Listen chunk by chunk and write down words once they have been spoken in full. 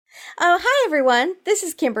Oh, hi, everyone. This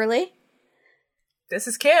is Kimberly. This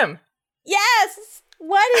is Kim. Yes!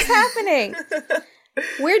 What is happening?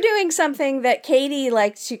 We're doing something that Katie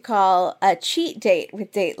likes to call a cheat date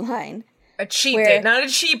with Dateline. A cheat date, not a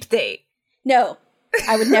cheap date. No,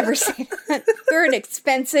 I would never say that. You're an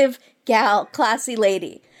expensive gal, classy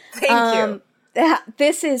lady. Thank you.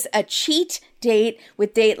 This is a cheat date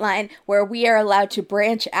with Dateline where we are allowed to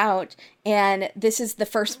branch out, and this is the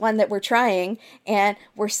first one that we're trying, and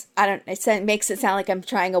it makes it sound like I'm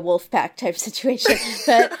trying a wolf pack type situation,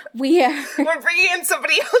 but we're bringing in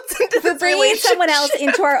somebody else into this bringing someone else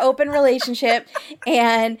into our open relationship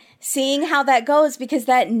and seeing how that goes, because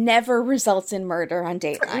that never results in murder on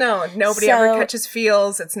Dateline. No, nobody ever catches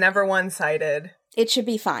feels. It's never one-sided. It should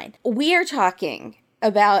be fine. We are talking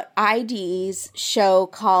about ID's show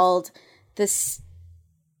called The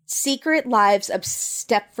Secret Lives of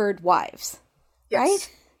Stepford Wives. Yes.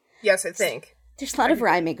 Right? Yes, I think. There's a lot of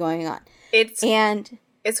rhyming going on. It's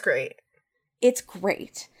great. It's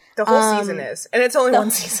great. The whole season is. And it's only one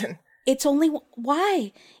season. It's only...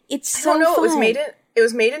 Why? It's so I don't know. fun. It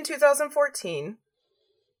was made in 2014.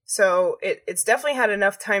 So it's definitely had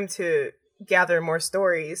enough time to gather more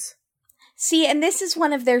stories. See, and this is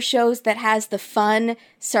one of their shows that has the fun,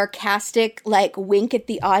 sarcastic, like, wink at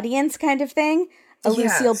the audience kind of thing. A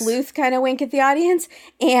Lucille Bluth kind of wink at the audience.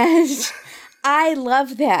 And I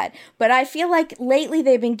love that. But I feel like lately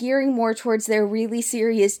they've been gearing more towards their really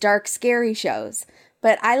serious, dark, scary shows.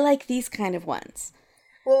 But I like these kind of ones.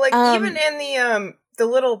 Well, like, even in the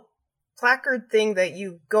little placard thing that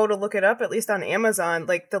you go to look it up, at least on Amazon,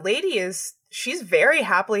 like, the lady she's very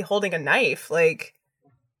happily holding a knife. Like...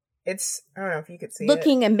 I don't know if you could see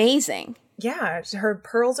looking amazing. Yeah, her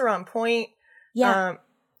pearls are on point. Yeah.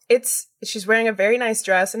 She's wearing a very nice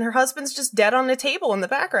dress, and her husband's just dead on the table in the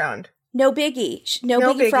background. No biggie. No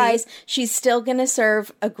biggie fries. She's still going to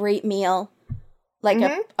serve a great meal, like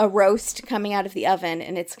a roast coming out of the oven,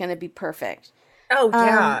 and it's going to be perfect. Oh,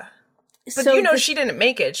 yeah. But so she didn't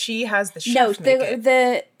make it. She has the chef make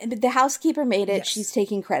it. The housekeeper made it. Yes. She's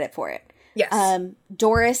taking credit for it. Yes.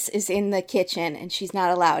 Doris is in the kitchen, and she's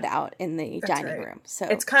not allowed out in the dining room. So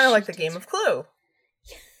it's kind of like the game of Clue.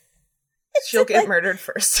 She'll get murdered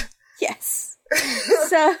first. Yes.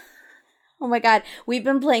 So, oh my God, we've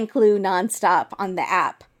been playing Clue nonstop on the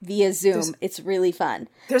app via Zoom. It's really fun.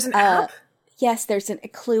 There's an app? Yes, there's a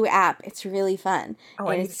Clue app. It's really fun. Oh,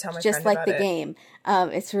 I need to tell my friend about it. Just like the game.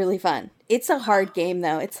 It's really fun. It's a hard game,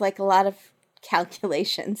 though. It's like a lot of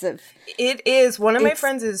calculations of... It is. One of my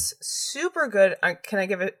friends is super good. Can I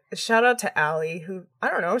give a shout out to Allie, who,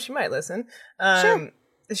 I don't know, she might listen. Sure.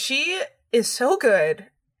 She is so good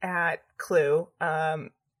at Clue.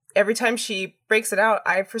 Every time she breaks it out,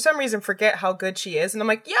 I, for some reason, forget how good she is. And I'm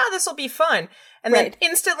like, yeah, this will be fun. And then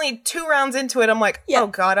instantly 2 rounds into it, I'm like, oh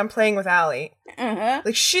God, I'm playing with Allie. Uh-huh.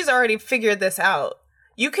 Like, she's already figured this out.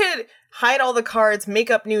 You could hide all the cards,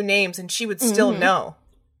 make up new names, and she would still know.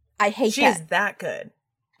 I hate that. She is that good.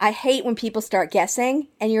 I hate when people start guessing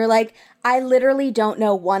and you're like, I literally don't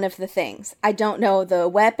know one of the things. I don't know the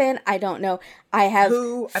weapon. I don't know. I have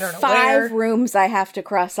 5 rooms I have to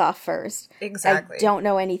cross off first. Exactly. I don't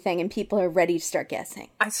know anything, and people are ready to start guessing.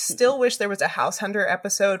 I still wish there was a House Hunter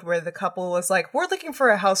episode where the couple was like, we're looking for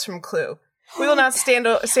a house from Clue. We will not stand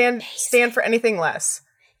for anything less.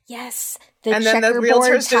 Yes. And then the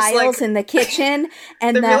realtor's tiles just in the kitchen,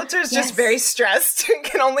 and the realtor's just very stressed and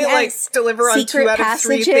can only deliver on secret 2 out of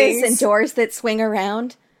 3 things and doors that swing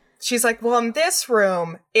around. She's like, well, in this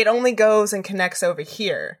room, it only goes and connects over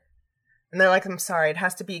here. And they're like, I'm sorry, it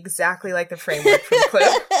has to be exactly like the framework from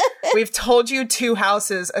Clue. We've told you 2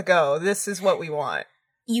 houses ago. This is what we want.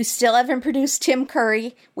 You still haven't produced Tim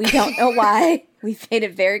Curry. We don't know why. We've made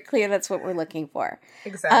it very clear that's what we're looking for.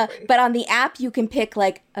 Exactly. But on the app, you can pick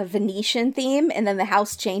like a Venetian theme, and then the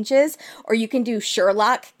house changes. Or you can do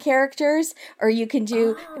Sherlock characters, or you can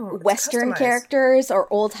do Western characters,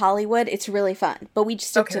 or old Hollywood. It's really fun. But we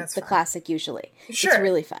just stick to the classic usually. Sure. It's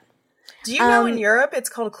really fun. Do you know in Europe it's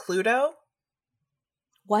called Cluedo?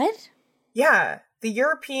 What? Yeah. The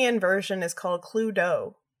European version is called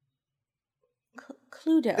Cluedo.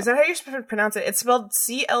 Cluedo. Is that how you pronounce it? It's spelled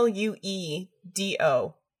Cluedo.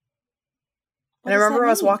 And I remember I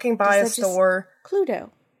was walking by a store. Cluedo.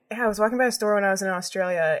 Yeah, I was walking by a store when I was in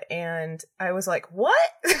Australia, and I was like, what?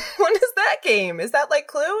 What is that game? Is that like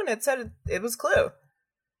Clue? And it said it was Clue.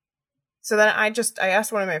 So then I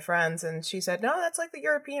asked one of my friends, and she said, no, that's like the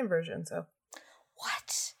European version. So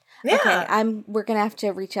what? Yeah. Okay, we're going to have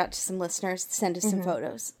to reach out to some listeners to send us some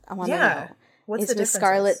photos. I want to know. What's Is Miss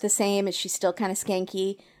Scarlett the same? Is she still kind of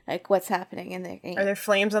skanky? Like, what's happening in there? Are there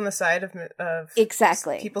flames on the side of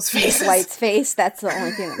exactly people's faces? White's face. That's the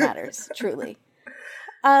only thing that matters, truly.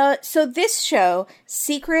 So this show,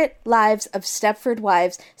 Secret Lives of Stepford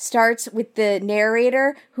Wives, starts with the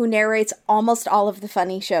narrator who narrates almost all of the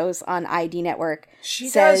funny shows on ID Network. She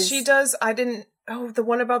does. The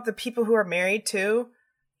one about the people who are married too?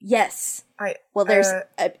 Yes. There's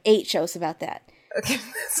 8 shows about that. Okay,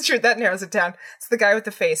 that's true. That narrows it down. It's the guy with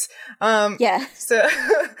the face. Yeah. So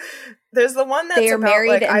there's the one that's they are about, married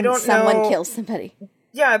like, and I don't someone know. kills somebody.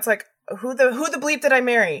 Yeah, it's like who the bleep did I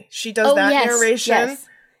marry? She does that narration. Yes.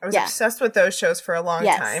 I was obsessed with those shows for a long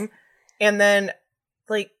time. And then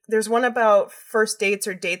like there's one about first dates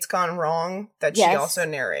or dates gone wrong that she also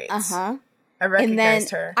narrates. Uh-huh. I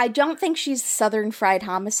recognized her. I don't think she's Southern Fried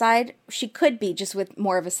Homicide. She could be, just with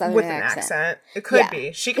more of a Southern accent. It could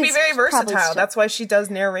be. She can be very versatile. That's why she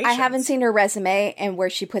does narration. I haven't seen her resume and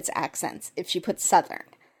where she puts accents. If she puts Southern.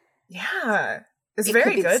 Yeah. It's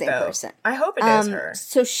very good, the same though. person. I hope it is her.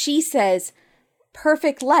 So she says,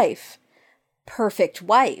 perfect life, perfect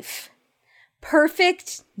wife,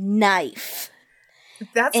 perfect knife.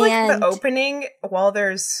 That's like the opening while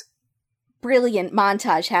there's brilliant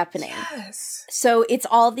montage happening. Yes. So it's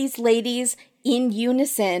all these ladies in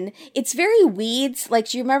unison. It's very Weeds. Like,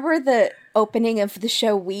 do you remember the opening of the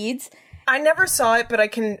show Weeds? I never saw it, but I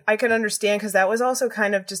can understand because that was also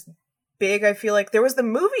kind of just big. I feel like there was the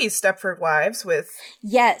movie Stepford Wives with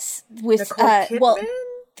Nicole Kidman.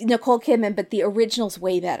 Nicole Kidman, but the original's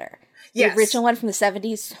way better. Yes. The original one from the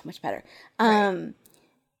 70s, so much better. Right.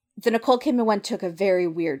 The Nicole Kidman one took a very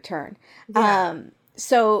weird turn. Yeah.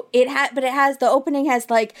 So the opening has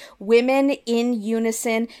like women in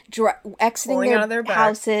unison exiting their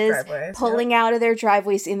houses, pulling out of their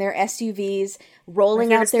driveways in their SUVs,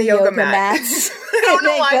 rolling out their yoga mats. I don't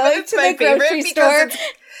know why, but it's my favorite because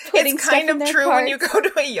it's kind of true when you go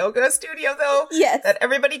to a yoga studio, though. Yes. That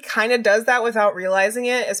everybody kind of does that without realizing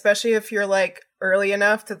it, especially if you're like early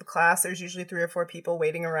enough to the class. There's usually 3 or 4 people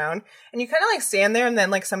waiting around. And you kind of like stand there and then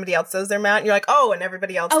like somebody else does their mat and you're like, oh, and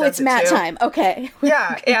everybody else does it too. Oh, it's mat time. Okay.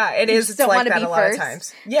 Yeah, it is. It's like that a lot of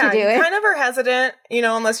times. Yeah, you kind of are hesitant,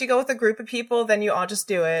 unless you go with a group of people, then you all just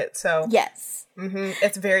do it. So yes. Mm-hmm.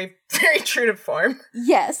 It's very, very true to form.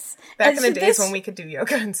 Yes. Back in the days when we could do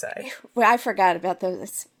yoga inside. Well, I forgot about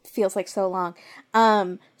those. It feels like so long.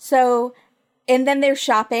 And then they're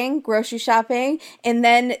shopping, grocery shopping, and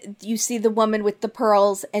then you see the woman with the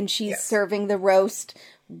pearls, and she's serving the roast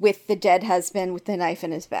with the dead husband with the knife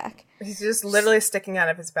in his back. He's just literally sticking out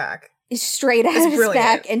of his back. Straight out of his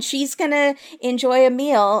back, and she's gonna enjoy a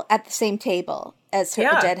meal at the same table as her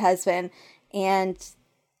dead husband, and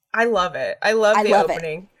I love it. I love the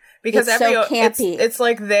opening. Because it's so campy. It's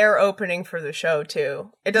like their opening for the show,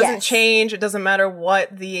 too. It doesn't change. It doesn't matter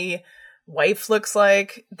what the wife looks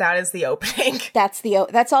like. That is the opening.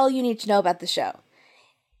 That's all you need to know about the show.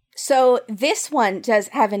 So this one does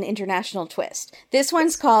have an international twist. This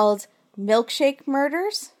one's called Milkshake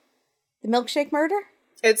Murders. The Milkshake Murder?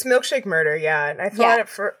 It's Milkshake Murder, yeah. And I thought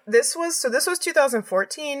this was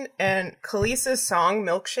 2014, and Khalees's song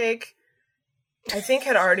Milkshake, I think,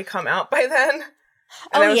 had already come out by then.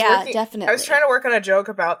 And definitely. I was trying to work on a joke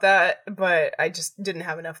about that, but I just didn't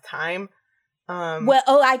have enough time.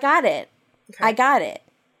 I got it. Okay. I got it.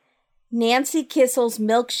 Nancy Kissel's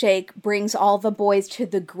milkshake brings all the boys to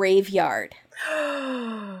the graveyard.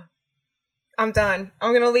 I'm done.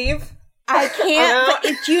 I'm gonna leave. I can't.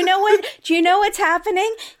 But do you know what? Do you know what's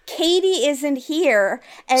happening? Katie isn't here,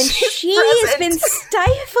 and she has been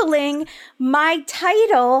stifling my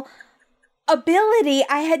title ability.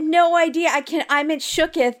 I had no idea. I'm at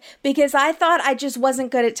shooketh because I thought I just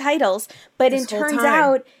wasn't good at titles, but it turns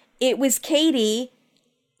out it was Katie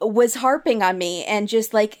was harping on me, and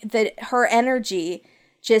just like her energy,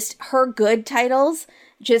 just her good titles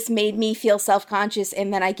just made me feel self-conscious,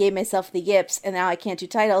 and then I gave myself the yips, and now I can't do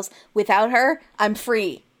titles. Without her, I'm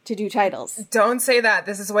free to do titles. Don't say that.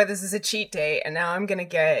 This is why this is a cheat day, and now I'm gonna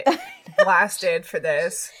get blasted for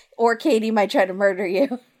this. Or Katie might try to murder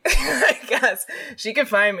you. I guess. She could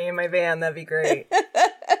find me in my van. That'd be great.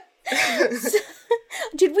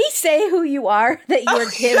 Did we say who you are? That you're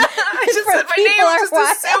Kim? I just said my name. I'm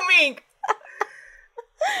just assuming.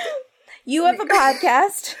 You have a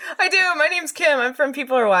podcast. I do. My name's Kim. I'm from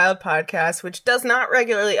People Are Wild podcast, which does not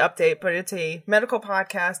regularly update, but it's a medical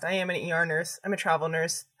podcast. I am an ER nurse. I'm a travel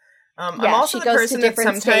nurse. I'm also the person that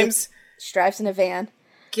sometimes drives in a van.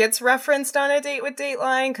 Gets referenced on A Date with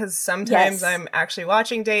Dateline, because sometimes I'm actually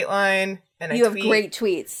watching Dateline and you have great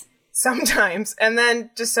tweets. Sometimes. And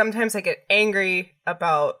then just sometimes I get angry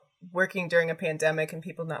about working during a pandemic and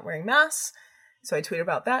people not wearing masks. So I tweet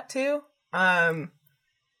about that too.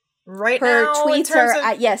 right Her now. tweets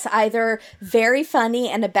are, yes, either very funny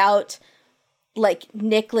and about, like,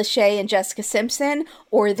 Nick Lachey and Jessica Simpson,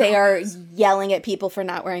 or they are yelling at people for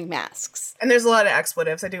not wearing masks. And there's a lot of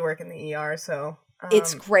expletives. I do work in the ER, so...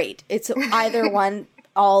 It's great. It's either one.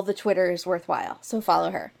 All the Twitter is worthwhile, so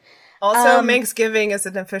follow her. Also, Thanksgiving is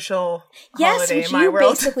an official holiday in my world.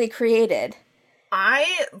 Yes, which you basically created.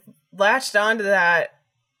 I latched onto that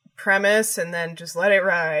premise and then just let it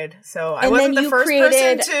ride. So I wasn't the first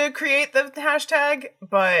person to create the hashtag,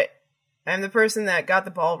 but I'm the person that got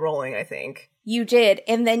the ball rolling, I think. You did.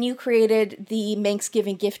 And then you created the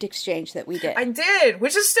Thanksgiving gift exchange that we did. I did,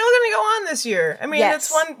 which is still going to go on this year. I mean,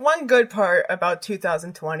 that's one good part about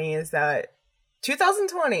 2020 is that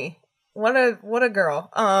 2020, what a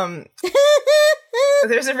girl.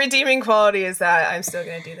 There's a redeeming quality is that I'm still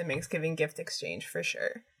going to do the Thanksgiving gift exchange for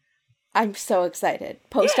sure. I'm so excited.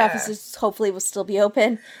 Post offices hopefully will still be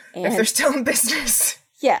open. And if they're still in business.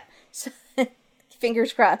 Yeah. So,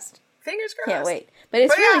 fingers crossed. Fingers crossed. Can't wait. But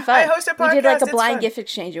it's really fun. I host a podcast. We did like a blind gift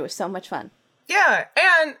exchange. It was so much fun. Yeah.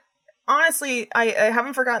 And honestly, I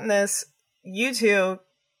haven't forgotten this. You two,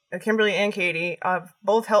 Kimberly and Katie,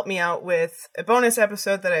 both helped me out with a bonus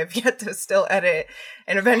episode that I've yet to still edit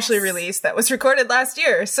and eventually release that was recorded last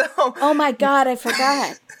year. So, oh my God, I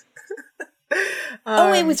forgot.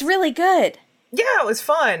 It was really good. Yeah, it was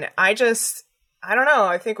fun. I don't know.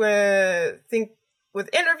 I think with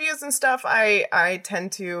interviews and stuff, I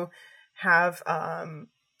tend to have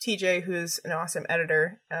TJ, who's an awesome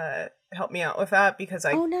editor, help me out with that because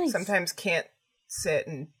I sometimes can't sit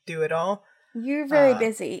and do it all. You're very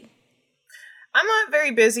busy. I'm not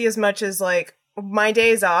very busy as much as like my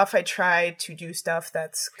days off. I try to do stuff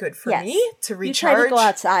that's good for me to recharge. You try to go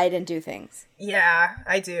outside and do things. Yeah,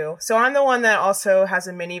 I do. So I'm the one that also has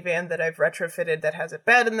a minivan that I've retrofitted that has a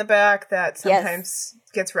bed in the back that sometimes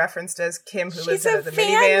gets referenced as Kim who lives out of the minivan. She's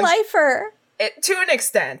a van lifer. To an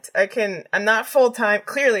extent. I'm not full time.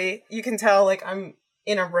 Clearly, you can tell like I'm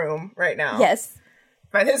in a room right now. Yes.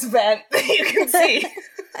 By this vent that you can see.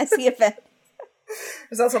 I see a vent.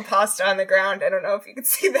 There's also pasta on the ground. I don't know if you can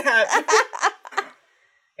see that.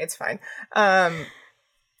 It's fine.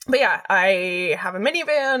 But yeah, I have a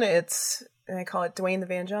minivan. And I call it Dwayne the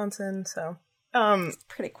Van Johnson. So, it's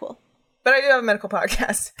pretty cool. But I do have a medical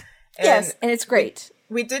podcast. And and it's great.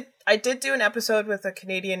 I did do an episode with a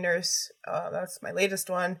Canadian nurse. That's my latest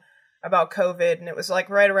one about COVID. And it was like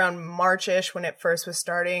right around March-ish when it first was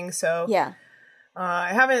starting. So yeah, I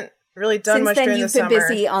haven't really done much during the summer. Since then, you've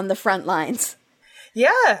been busy on the front lines.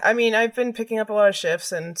 Yeah, I mean, I've been picking up a lot of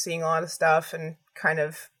shifts and seeing a lot of stuff and kind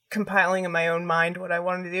of compiling in my own mind what I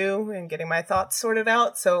wanted to do and getting my thoughts sorted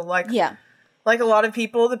out. So like a lot of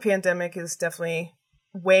people, the pandemic is definitely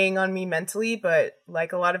weighing on me mentally, but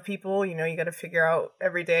like a lot of people, you got to figure out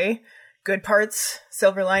every day good parts,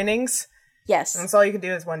 silver linings. Yes. And that's all you can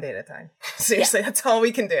do is one day at a time. Seriously, that's all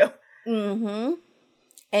we can do. Mm-hmm.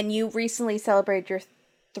 And you recently celebrated your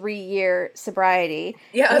 3-year sobriety.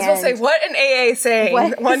 Yeah, I was going to say, what an AA saying,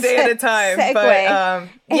 one day at a time. Segue. But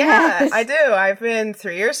yeah, I do. I've been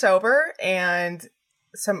 3 years sober, and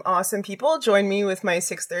some awesome people joined me with my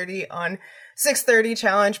 6:30 on 6:30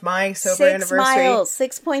 challenge, my sober anniversary.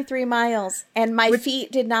 6.3 miles. And my feet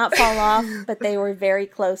did not fall off, but they were very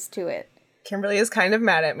close to it. Kimberly is kind of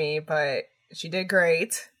mad at me, but she did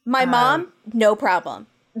great. My mom, no problem.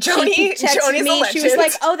 Joni's texted me. A legend. She was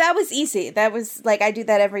like, "Oh, that was easy. That was like I do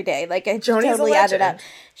that every day. Like I totally added up."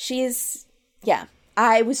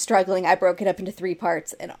 I was struggling. I broke it up into 3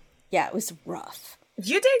 parts, and it was rough.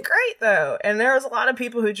 You did great though, and there was a lot of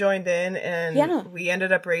people who joined in, and we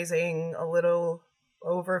ended up raising a little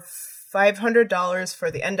over $500 for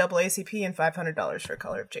the NAACP and $500 for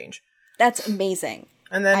Color of Change. That's amazing.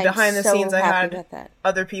 And then behind the scenes, I had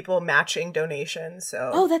other people matching donations.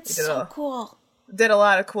 So that's so cool. Did a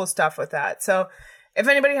lot of cool stuff with that. So if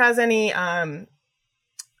anybody has any, sorry,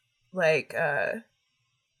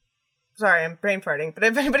 I'm brain farting, but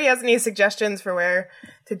if anybody has any suggestions for where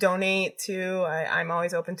to donate to, I'm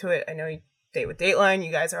always open to it. I know you date with Dateline.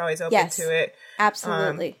 You guys are always open to it.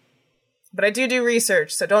 Absolutely. But I do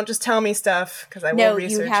research, so don't just tell me stuff, because I will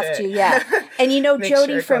research it. No, you have to, yeah. And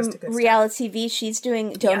Jody from Reality TV, she's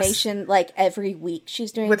doing donation like every week.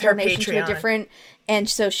 She's doing with donation to a different, and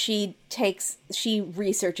so she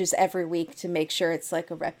researches every week to make sure it's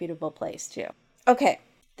like a reputable place too. Okay,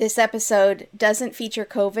 this episode doesn't feature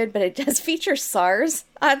COVID, but it does feature SARS,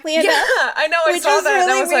 oddly enough. Yeah, I know, I saw that.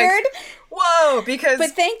 Really, that was weird. Like, whoa, because...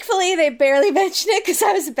 But thankfully, they barely mentioned it, because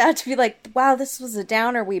I was about to be like, wow, this was a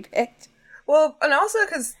downer we picked. Well, and also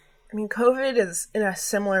because, COVID is in a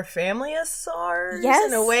similar family as SARS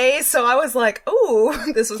in a way. So I was like,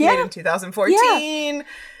 oh, this was made in 2014. Yeah.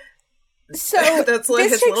 So that's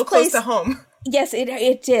like it's a little close to home. Yes,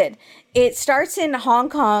 it did. It starts in Hong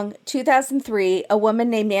Kong, 2003. A woman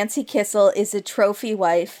named Nancy Kissel is a trophy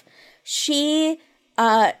wife. She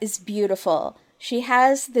is beautiful. She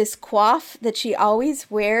has this coif that she always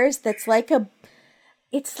wears that's like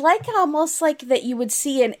it's like almost like that you would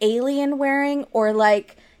see an alien wearing, or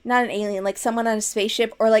like, not an alien, like someone on a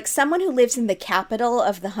spaceship, or like someone who lives in the capital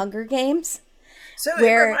of the Hunger Games. So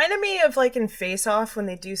it reminded me of like in Face Off when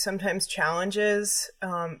they do sometimes challenges.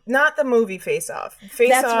 Not the movie Face Off.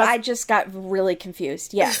 That's why I just got really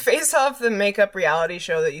confused. Yeah. Face Off, the makeup reality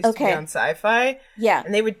show that used to be on Sci-Fi. Yeah.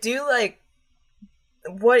 And they would do like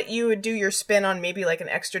what you would do your spin on, maybe like an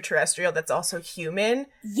extraterrestrial that's also human.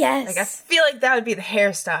 Yes. Like I feel like that would be the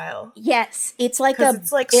hairstyle. Yes. It's like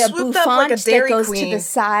it's like swooped up like a Dairy that goes Queen to the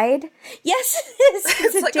side. Yes, it is.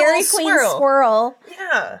 It's like a Dairy Queen swirl.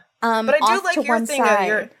 Yeah. But I do like your thing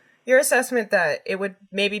of your assessment that it would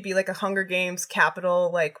maybe be like a Hunger Games capital,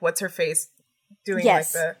 like what's her face doing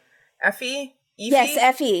like the Effie? Yes,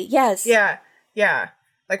 Effie. Yes. Yeah. Yeah.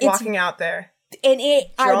 Like walking out there. And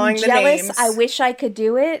I'm jealous. I wish I could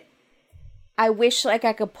do it. I wish like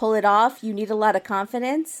I could pull it off. You need a lot of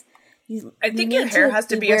confidence. I think your hair has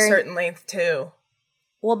to be a certain length too.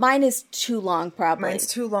 Well, mine is too long, probably. Mine's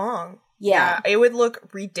too long. Yeah. It would look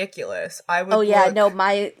ridiculous. I would.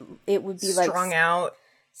 It would be like strung out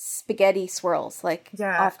spaghetti swirls, like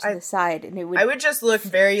off to the side, and it would. I would just look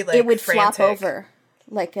very like it would frantic. flop over,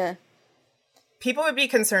 like a. People would be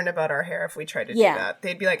concerned about our hair if we tried to do that.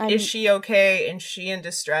 They'd be like, is she okay? Is she in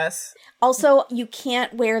distress? Also, you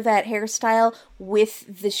can't wear that hairstyle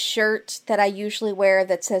with the shirt that I usually wear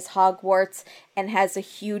that says Hogwarts and has a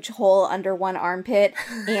huge hole under one armpit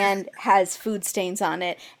and has food stains on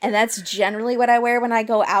it. And that's generally what I wear when I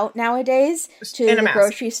go out nowadays to the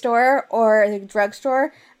grocery store or the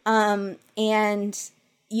drugstore. And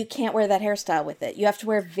you can't wear that hairstyle with it. You have to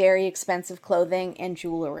wear very expensive clothing and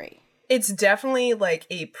jewelry. It's definitely like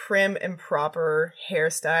a prim and proper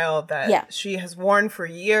hairstyle that she has worn for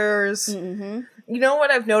years. Mm-hmm. You know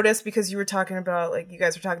what I've noticed, because you were talking about, like, you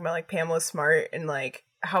guys were talking about like Pamela Smart and like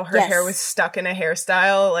how her hair was stuck in a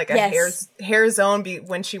hairstyle, like a hair zone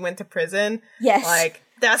when she went to prison. Yes. Like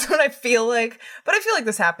that's what I feel like. But I feel like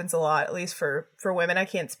this happens a lot, at least for women. I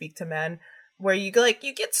can't speak to men. Where you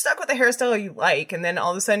get stuck with a hairstyle you like, and then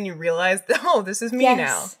all of a sudden you realize, oh, this is me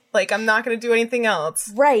now. Like, I'm not going to do anything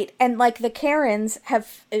else. Right. And like the Karens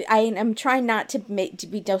have, I'm trying not to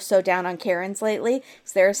be so down on Karens lately,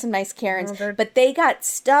 because there are some nice Karens, but they got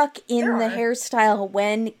stuck in the hairstyle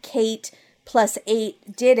when Kate plus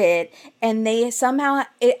 8 did it, and they somehow,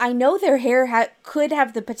 I know their hair could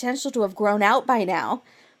have the potential to have grown out by now,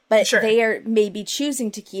 but they are maybe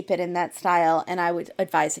choosing to keep it in that style, and I would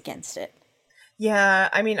advise against it. Yeah,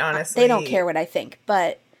 I mean, honestly. They don't care what I think,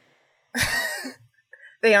 but.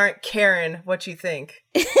 They aren't caring what you think.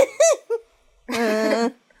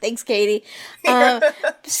 Thanks, Katie.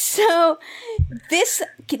 So, this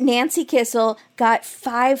Nancy Kissel got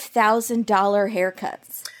 $5,000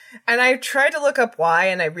 haircuts. And I tried to look up why,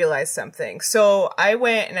 and I realized something. So, I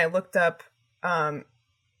went and I looked up,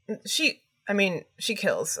 she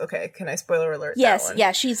kills. Okay, can I spoiler alert Yes, that one?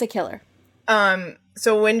 Yeah, she's a killer.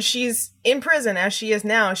 So when she's in prison, as she is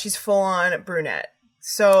now, she's full on brunette.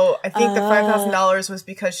 So I think the $5,000 was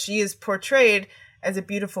because she is portrayed as a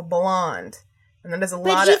beautiful blonde. And that is a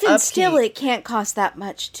lot of upkeep. But even still, it can't cost that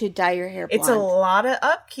much to dye your hair blonde. It's a lot of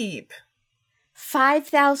upkeep.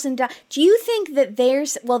 $5,000. Do you think that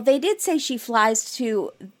they did say she flies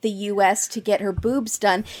to the U.S. to get her boobs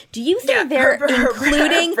done. Do you think they're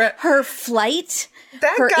including her flight?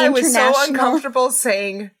 That guy was so uncomfortable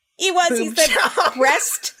saying... He said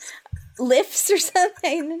breast lifts or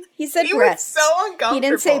something. He said breast. He was so uncomfortable. He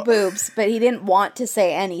didn't say boobs, but he didn't want to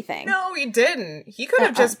say anything. No, he didn't. He could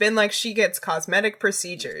have just been like, she gets cosmetic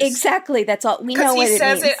procedures. Exactly, that's all. We know what it means.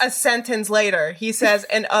 Because he says it a sentence later. He says,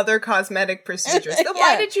 and other cosmetic procedures. So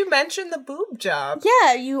why did you mention the boob job?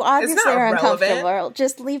 Yeah, you obviously are uncomfortable.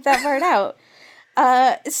 Just leave that part out.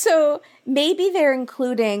 So maybe they're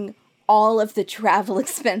including all of the travel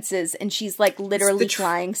expenses, and she's like literally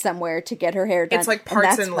flying somewhere to get her hair done. It's like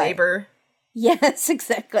parts and labor. Yes,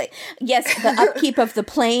 exactly. Yes, the upkeep of the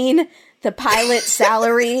plane, the pilot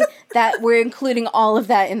salary, that we're including all of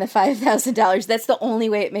that in the $5,000. That's the only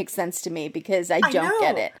way it makes sense to me, because I don't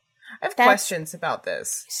get it. I have questions about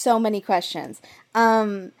this. So many questions.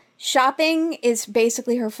 Shopping is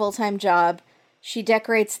basically her full-time job. She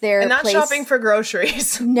decorates their and not place. Shopping for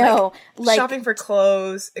groceries. No, like shopping for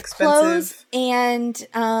clothes, expensive and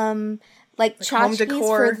like tchotchkes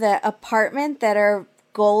for the apartment that are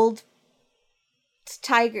gold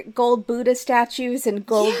Buddha statues and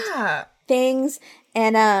gold. Yeah, things,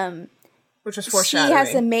 and which was foreshadowing. She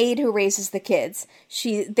has a maid who raises the kids.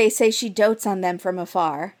 They say she dotes on them from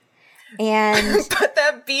afar. And but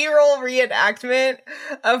that B-roll reenactment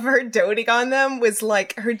of her doting on them was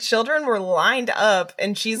like her children were lined up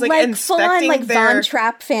and she's like inspecting full on, their Von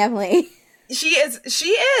Trapp family. She is.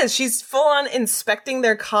 She's full on inspecting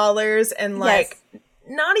their collars and like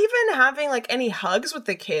not even having like any hugs with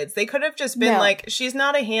the kids. They could have just been like, she's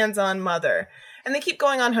not a hands-on mother. And they keep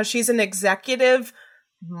going on how she's an executive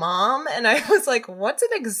mom, and I was like, what's an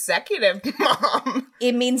executive mom?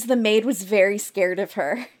 It means the maid was very scared of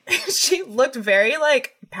her. She looked very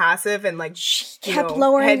like passive and like she kept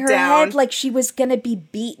lowering her head like she was gonna be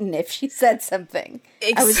beaten if she said something.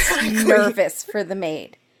 Exactly. I was nervous for the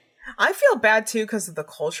maid. I feel bad too because of the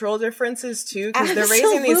cultural differences too, because they're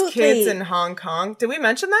raising these kids in Hong Kong. Did we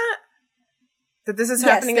mention that this is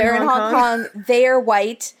happening in Hong Kong? They are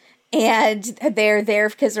white. And they're there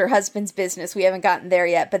because her husband's business. We haven't gotten there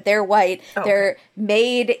yet, but they're white. Oh, their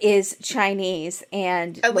maid is Chinese,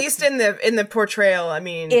 and at least in the portrayal, I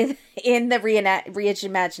mean, in the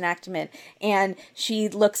reimagination, and she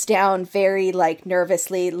looks down very like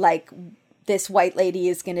nervously, like this white lady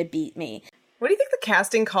is going to beat me. What do you think the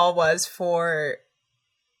casting call was for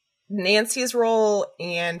Nancy's role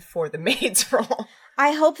and for the maid's role?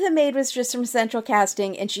 I hope the maid was just from Central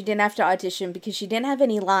Casting and she didn't have to audition because she didn't have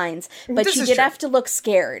any lines, but she did have to look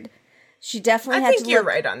scared. She definitely had to look you're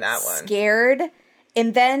right on that one. Scared.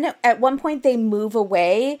 And then at one point they move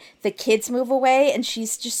away, the kids move away, and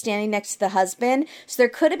she's just standing next to the husband. So there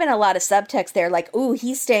could have been a lot of subtext there, like, ooh,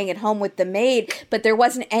 he's staying at home with the maid, but there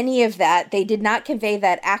wasn't any of that. They did not convey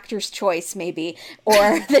that actor's choice, maybe,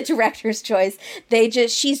 or the director's choice.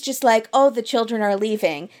 She's just like, oh, the children are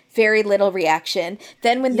leaving. Very little reaction.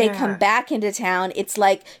 Then when they come back into town, it's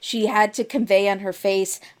like she had to convey on her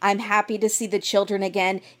face, I'm happy to see the children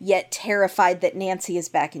again, yet terrified that Nancy is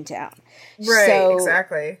back in town. Right, so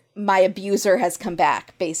exactly. My abuser has come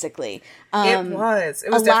back, basically. It was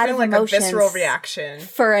definitely like a visceral reaction.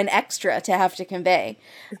 For an extra to have to convey.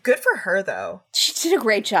 Good for her, though. She did a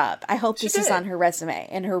great job. I hope this is on her resume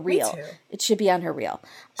and her reel. Me too. It should be on her reel.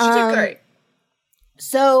 She did great.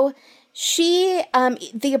 So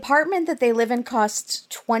the apartment that they live in costs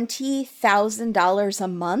 $20,000 a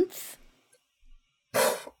month.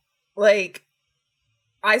 Like,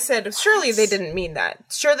 I said, surely they didn't mean that.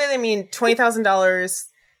 Surely they mean $20,000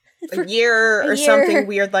 a year or something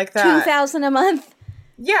weird like that. $2,000 a month.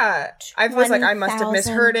 Yeah, I was like, I must have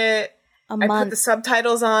misheard it. I put the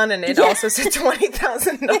subtitles on, and it also said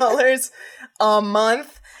 $20,000 a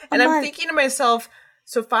month. And I'm thinking to myself,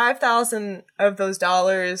 so $5,000 of those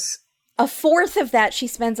dollars, a fourth of that she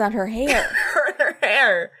spends on her hair. her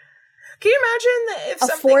hair. Can you imagine if a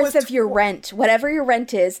fourth of your rent, whatever your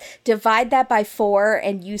rent is, divide that by 4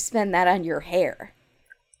 and you spend that on your hair?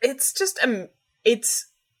 It's just, it's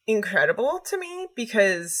incredible to me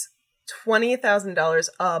because $20,000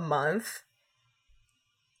 a month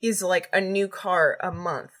is like a new car a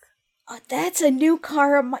month. Oh, that's a new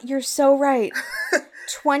car a month. You're so right.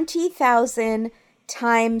 20,000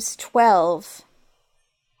 times 12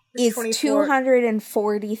 is 240,000,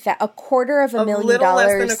 $240,000, $250,000. A little less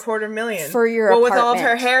than $250,000 for your apartment. With all of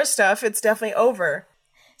her hair stuff, it's definitely over.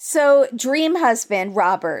 So, dream husband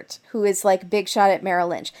Robert, who is like big shot at Merrill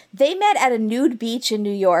Lynch, they met at a nude beach in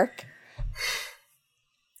New York.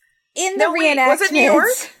 In the reenactment, was it New York?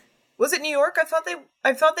 Was it New York? I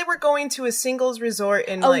thought they were going to a singles resort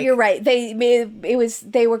in. Oh, you're right. They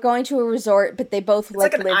were going to a resort, but they both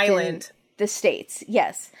lived island in the States.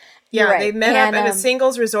 Yes. Yeah, right. They met up at a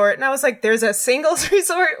singles resort, and I was like, "There's a singles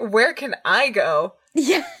resort. Where can I go?"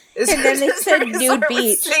 Yeah, and then they said nude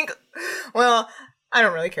beach. Well, I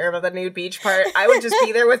don't really care about the nude beach part. I would just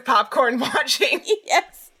be there with popcorn watching.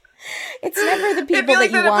 Yes, it's never the people that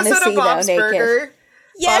you want to see though naked.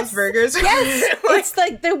 Yes. Bob's Burgers. Yes, it's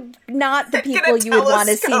like not the people you would want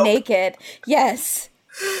to see naked. Yes.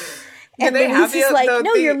 And Louise is like,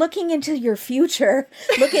 no, you're looking into your future.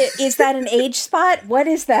 Is that an age spot? What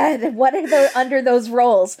is that? What are under those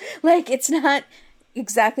roles? Like, it's not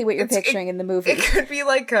exactly what you're picturing in the movie. It could be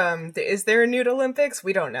like, is there a nude Olympics?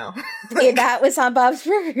 We don't know. That was on Bob's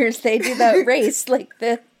Burgers. They do the race,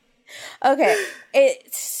 okay.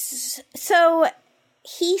 So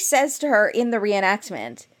he says to her in the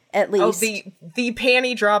reenactment, at least. Oh, the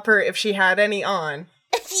panty dropper if she had any on.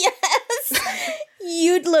 Yes.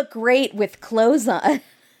 You'd look great with clothes on.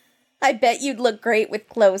 I bet you'd look great with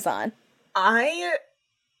clothes on. Out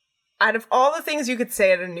of all the things you could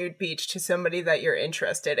say at a nude beach to somebody that you're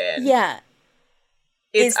interested in. Yeah.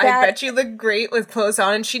 I bet you look great with clothes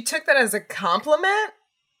on, and she took that as a compliment?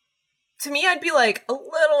 to me, I'd be like a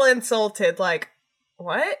little insulted. Like,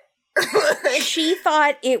 what? She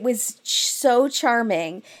thought it was so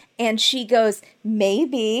charming. And she goes,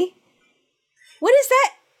 maybe. What is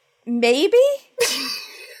that? Maybe?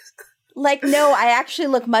 Like, no, I actually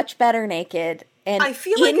look much better naked. And I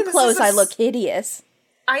feel like in clothes, I look hideous.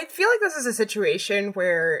 I feel like this is a situation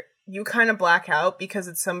where you kind of black out because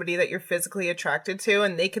it's somebody that you're physically attracted to,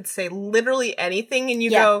 and they could say literally anything, and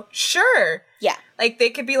you go, sure. Yeah. Like, they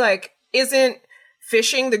could be like, isn't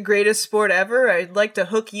fishing the greatest sport ever? I'd like to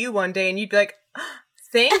hook you one day, and you'd be like,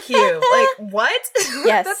 thank you. Like, what?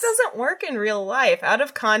 Yes. That doesn't work in real life. Out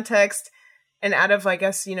of context and out of, I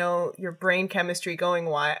guess, you know, your brain chemistry going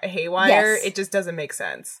haywire, it just doesn't make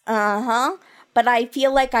sense. Uh-huh. But I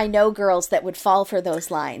feel like I know girls that would fall for those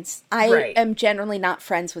lines. I am generally not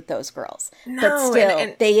friends with those girls. No, but still,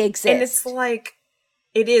 and they exist. And it's like,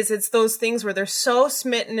 it's those things where they're so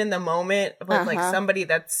smitten in the moment with like somebody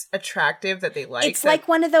that's attractive that they like. It's like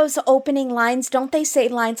one of those opening lines. Don't they say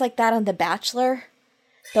lines like that on The Bachelor?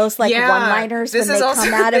 Those like one-liners when they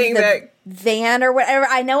come out of the van or whatever.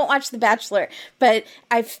 I don't watch The Bachelor, but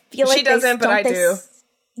I feel like she doesn't, but I do.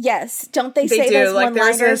 Yes, don't they say those like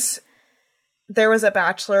one-liners? There was a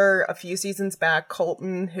Bachelor a few seasons back,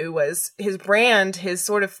 Colton, who was his brand, his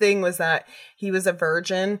sort of thing was that he was a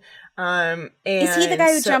virgin. And is he the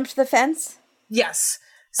guy who jumped the fence? Yes.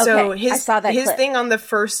 So I saw that his clip. thing on the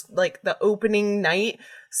first, like the opening night,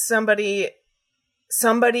 somebody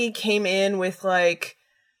came in with like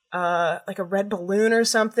a red balloon or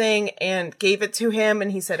something and gave it to him,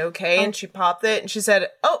 and he said okay, and she popped it, and she said,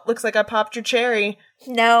 "Oh, looks like I popped your cherry."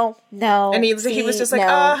 No. And he was just like, "Oh,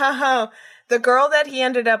 ha ha." The girl that he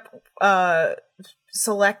ended up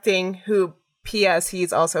selecting, who, P.S.,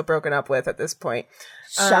 he's also broken up with at this point.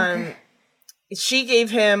 She gave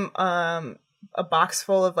him a box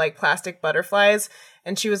full of like plastic butterflies,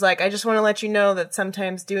 and she was like, "I just want to let you know that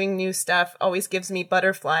sometimes doing new stuff always gives me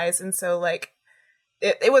butterflies." And so like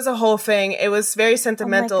it was a whole thing. It was very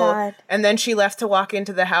sentimental. Oh my God. And then she left to walk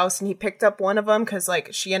into the house, and he picked up one of them because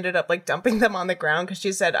like she ended up like dumping them on the ground because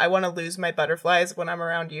she said, "I want to lose my butterflies when I'm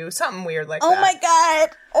around you." Something weird like that. Oh my God.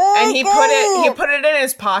 Oh, and he put it in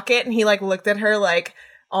his pocket, and he like looked at her like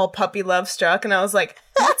all puppy love struck, and I was like,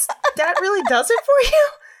 that really does it for you?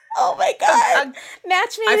 Oh my God.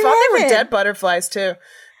 Match made in I thought heaven. they were dead butterflies too,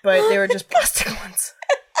 but they were just plastic ones.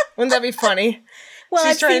 Wouldn't that be funny? Well,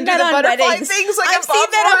 She's I've trying seen to do that the on butterfly weddings. things like I've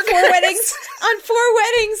seen that on 4 weddings. On 4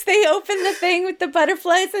 weddings, they open the thing with the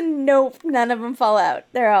butterflies, and nope, none of them fall out.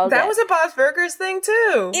 They're all That dead. was a Bob's Burgers thing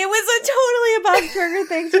too. It was totally a Bob's Burger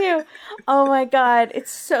thing too. Oh my God,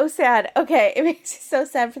 it's so sad. Okay, it makes me so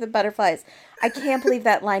sad for the butterflies. I can't believe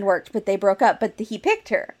that line worked, but they broke up. But he picked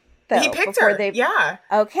her. Though, he picked her. Yeah.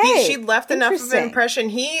 Okay. She left enough of an impression.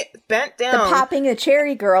 He bent down. The popping the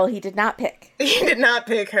cherry girl, he did not pick. He did not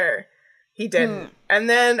pick her. He didn't. And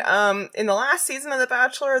then in the last season of The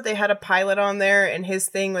Bachelor, they had a pilot on there, and his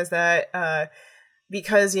thing was that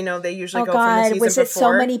because, you know, they usually go from the season was it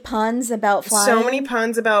before. so many puns about flying? So many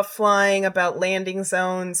puns about flying, about landing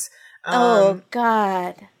zones. Oh,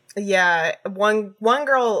 God. Yeah. One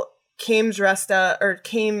girl came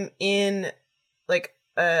in like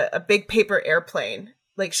a big paper airplane.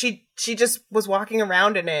 Like she just was walking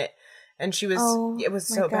around in it, and she was, it was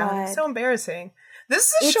so bad. So embarrassing.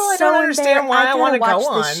 This is a show I don't understand why I want to go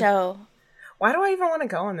on. This show. Why do I even want to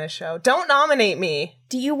go on this show? Don't nominate me.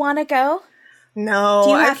 Do you want to go? No.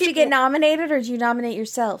 Do you have to get nominated, or do you nominate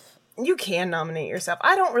yourself? You can nominate yourself.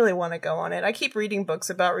 I don't really want to go on it. I keep reading books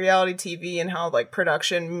about reality TV and how like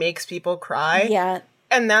production makes people cry. Yeah.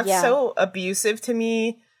 And that's so abusive to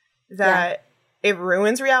me that it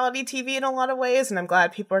ruins reality TV in a lot of ways, and I'm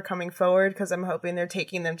glad people are coming forward because I'm hoping they're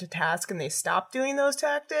taking them to task and they stop doing those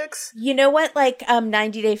tactics. You know what, like,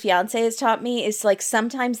 90 Day Fiancé has taught me is, like,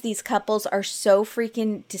 sometimes these couples are so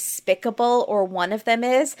freaking despicable, or one of them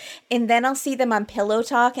is, and then I'll see them on Pillow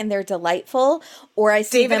Talk and they're delightful, or I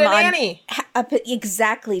see them on... David and Annie.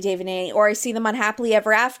 Exactly, David and Annie. Or I see them on Happily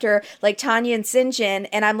Ever After, like Tanya and Sinjin,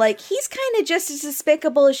 and I'm like, he's kind of just as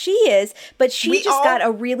despicable as she is, but she got a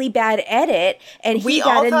really bad edit, and he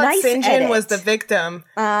got a nice edit. Sinjin was the victim.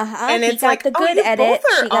 And it's like, the good edit,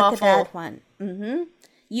 she got the bad one. Mm-hmm.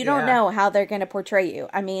 You don't know how they're going to portray you.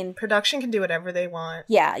 I mean... Production can do whatever they want.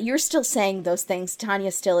 Yeah, you're still saying those things.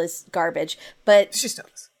 Tanya still is garbage, but... She still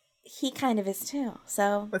is. He kind of is too,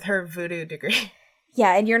 so... With her voodoo degree.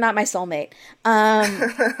 Yeah, and you're not my soulmate.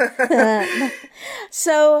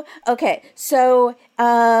 So, okay. So,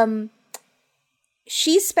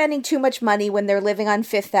 she's spending too much money when they're living on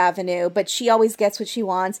Fifth Avenue, but she always gets what she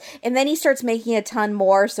wants. And then he starts making a ton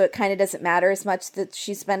more, so it kind of doesn't matter as much that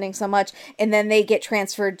she's spending so much. And then they get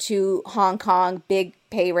transferred to Hong Kong, big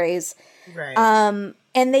pay raise. Right.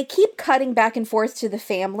 And they keep cutting back and forth to the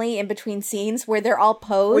family in between scenes where they're all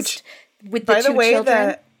posed with the two children. By the way,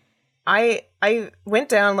 that I went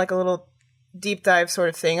down like a little deep dive sort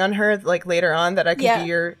of thing on her, like later on, that I could do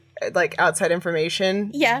your like outside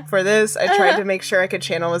information for this. I tried to make sure I could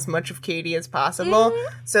channel as much of Katie as possible.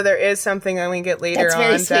 So there is something I'm going to get later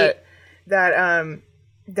on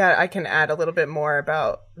that I can add a little bit more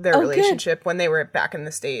about their relationship when they were back in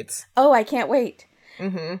the States. Oh, I can't wait.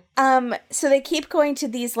 So they keep going to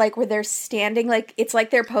these, like, where they're standing, like, it's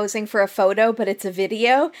like they're posing for a photo, but it's a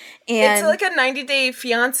video. And it's like a 90 Day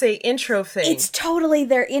Fiancé intro thing. It's totally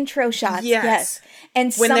their intro shots. Yes.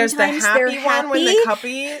 And when there's the happy happy, one, when the couple,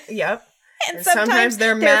 and sometimes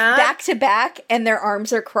they're mad. Back to back, and their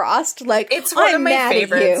arms are crossed. Like, it's one of my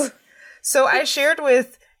favorites. So I shared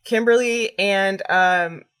with Kimberly and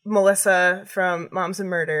Melissa from Moms and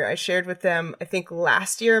Murder. I shared with them, I think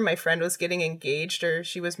last year, my friend was getting engaged, or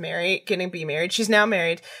she was married. She's now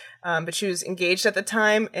married, but she was engaged at the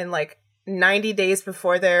time, and like 90 days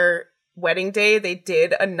before their wedding day, they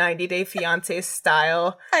did a 90 Day Fiancé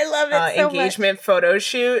style I love it so engagement much. Photo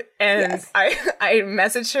shoot. And I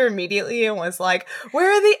messaged her immediately and was like,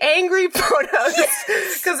 where are the angry photos?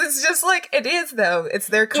 Because it's just like, it is though. It's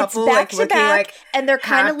their couple, it's like looking like and they're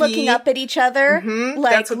kind of looking up at each other.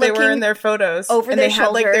 Like, that's what they were in their photos. Over and their they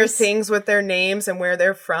shoulders. had like their things with their names and where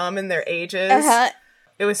they're from and their ages.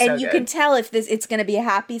 It was so good. And you can tell if it's going to be a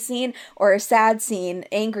happy scene or a sad scene,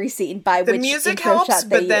 angry scene by which music intro helps, shot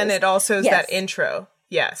they but then use. it also is that intro.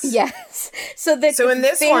 Yes. So in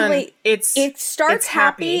this one, it starts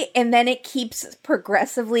happy, and then it keeps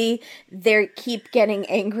progressively. They keep getting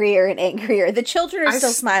angrier and angrier. The children are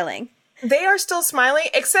still smiling. They are still smiling,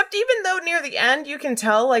 except even though near the end you can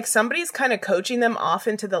tell like somebody's kind of coaching them off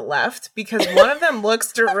into the left, because one of them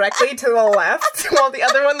looks directly to the left while the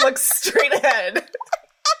other one looks straight ahead.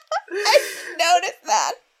 I noticed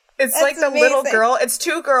that. It's like the little girl. It's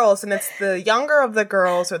two girls, and it's the younger of the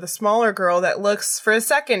girls, or the smaller girl, that looks for a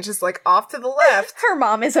second just like off to the left. Her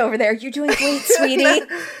mom is over there. You're doing great, sweetie.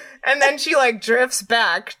 And then she like drifts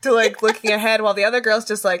back to like looking ahead, while the other girl's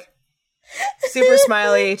just like super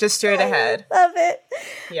smiley, just straight ahead. Love it.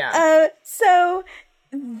 Yeah. So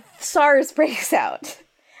SARS breaks out.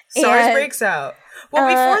 SARS breaks out. Well,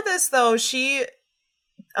 before this though,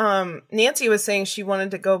 Nancy was saying she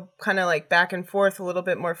wanted to go kind of like back and forth a little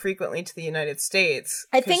bit more frequently to the United States.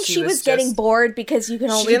 I think she was getting bored because you can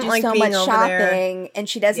only do so much shopping, and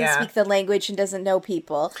she doesn't speak the language and doesn't know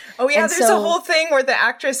people. Oh yeah, there's a whole thing where the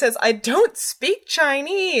actress says, I don't speak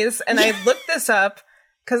Chinese. And I looked this up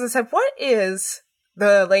because I said, what is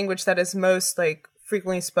the language that is most like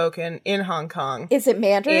frequently spoken in Hong Kong? Is it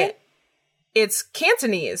Mandarin? It's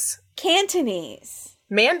Cantonese. Cantonese.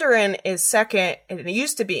 Mandarin is second, and it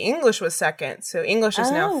used to be English was second, so English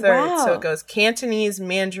is now third. Wow. So it goes Cantonese,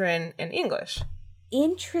 Mandarin, and English.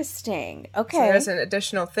 Interesting. Okay. So there's an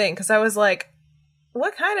additional thing, because I was like,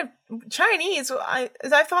 what kind of Chinese? I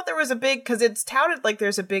thought there was a big, because it's touted like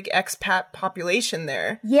there's a big expat population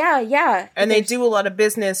there. Yeah. And they do a lot of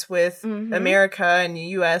business with America and the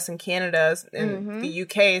US and Canada and the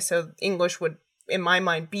UK, so English would, in my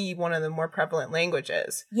mind, be one of the more prevalent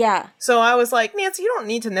languages. Yeah. So I was like, Nancy, you don't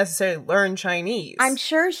need to necessarily learn Chinese. I'm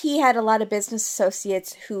sure he had a lot of business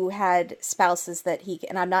associates who had spouses that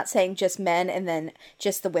and I'm not saying just men and then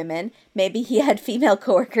just the women. Maybe he had female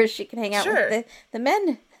coworkers she could hang out with the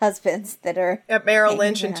men husbands that are at Merrill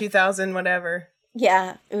Lynch in 2000, whatever.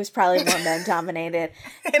 Yeah, it was probably more men dominated.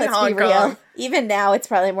 In Let's Hong be real. Kong. Even now, it's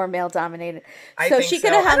probably more male dominated. So she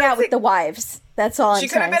could have hung out with the wives. That's all I'm saying.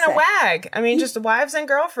 She could have been a wag. I mean, just wives and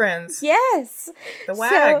girlfriends. Yes. The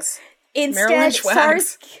wags. So instead,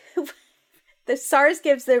 SARS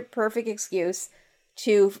gives the perfect excuse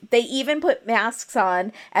to, they even put masks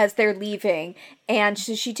on as they're leaving. And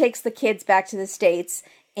she takes the kids back to the States.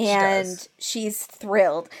 And she's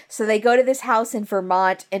thrilled. So they go to this house in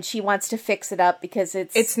Vermont, and she wants to fix it up because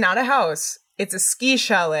it's not a house. It's a ski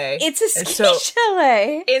chalet. It's a ski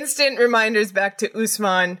chalet. Instant reminders back to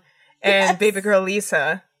Usman and baby girl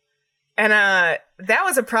Lisa. And that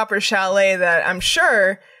was a proper chalet that I'm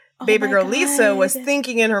sure baby girl Lisa was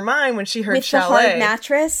thinking in her mind when she heard with chalet. With the hard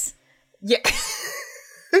mattress? Yeah.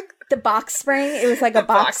 The box spring. It was like a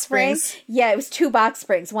box spring. Yeah, it was two box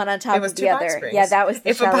springs, one on top of the other. Yeah, that was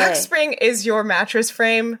the chalet. If a box spring is your mattress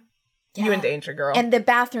frame, You in danger, girl. And the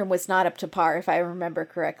bathroom was not up to par, if I remember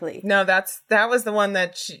correctly. No, that was the one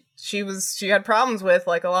that she had problems with,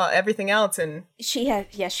 like everything else, and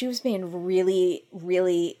she was being really,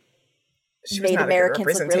 really made not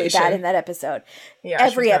Americans look really bad in that episode. Yeah,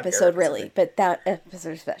 every episode really, but that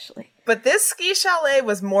episode especially. But this ski chalet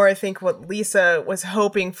was more, I think, what Lisa was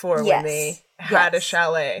hoping for when they had a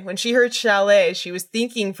chalet. When she heard chalet, she was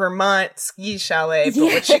thinking Vermont ski chalet, but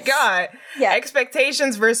what she got,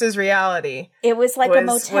 expectations versus reality. It was like a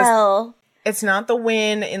motel. It's not the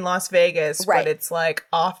Wynn in Las Vegas, but it's like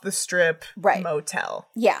off the strip motel.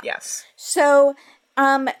 Yeah. Yes. So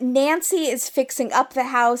Nancy is fixing up the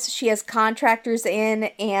house. She has contractors in,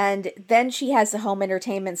 and then she has the home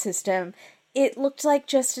entertainment system. It looked like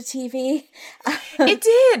just a TV. It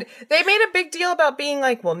did. They made a big deal about being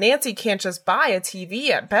like, well, Nancy can't just buy a TV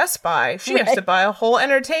at Best Buy. She has to buy a whole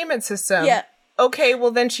entertainment system. Yeah. Okay,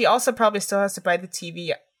 well, then she also probably still has to buy the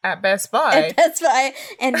TV at Best Buy. At Best Buy.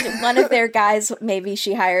 And one of their guys, maybe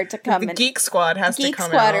she hired to come. The Geek Squad has to come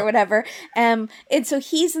out. Geek Squad or whatever. And so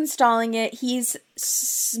he's installing it. He's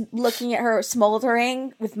looking at her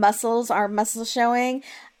smoldering with muscles, arm muscles showing.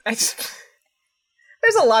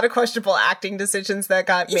 There's a lot of questionable acting decisions that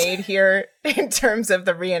got made here in terms of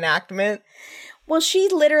the reenactment. Well, she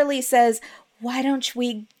literally says, why don't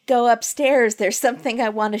we go upstairs? There's something I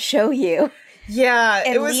want to show you. Yeah,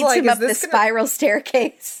 and it was leads like, him up the spiral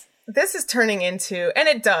staircase. This is turning into, and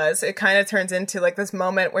it does, it kind of turns into like this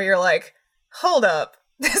moment where you're like, hold up,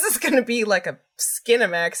 this is going to be like a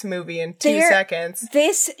Skinamax movie in 2 seconds.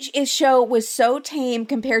 This show was so tame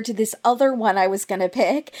compared to this other one I was going to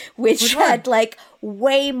pick, which had like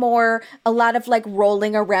way more, a lot of like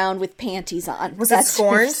rolling around with panties on. Was it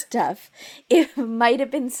Scorned? Stuff. It might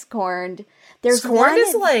have been Scorned. There's Scorned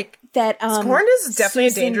is like, that, Scorned is definitely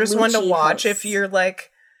Susan a dangerous one to watch if you're like,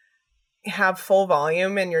 have full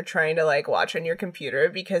volume and you're trying to like watch on your computer,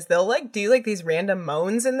 because they'll like do like these random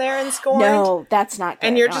moans in there and Scorned. No, that's not good.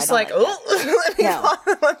 And you're just like, oh,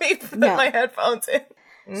 let me put my headphones in.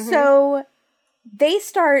 Mm-hmm. So they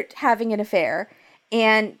start having an affair,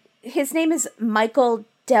 and his name is Michael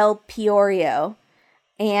Del Piorio,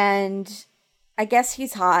 and I guess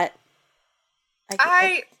he's hot.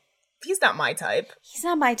 He's not my type. He's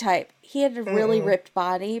not my type. He had a really ripped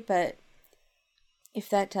body, but if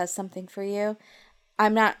that does something for you,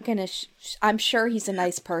 I'm not gonna. I'm sure he's a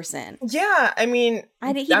nice person. Yeah, I mean,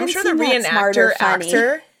 I'm sure the reenactor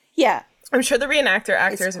actor. Yeah, I'm sure the reenactor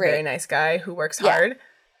actor is a very nice guy who works hard.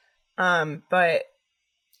 But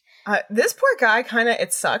this poor guy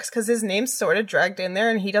it sucks because his name's sort of dragged in there,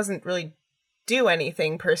 and he doesn't really do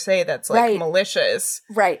anything per se that's like malicious.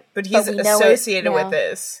 Right, but he's associated with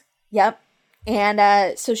this. Yep,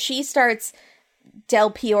 and so she starts Del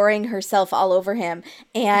Pioring herself all over him,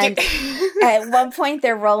 and at one point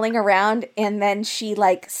they're rolling around, and then she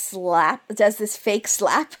like does this fake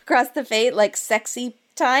slap across the face, like sexy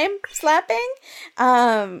time slapping.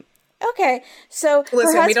 Okay, so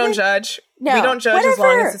listen, we don't judge. No, we don't judge as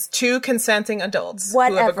long as it's two consenting adults who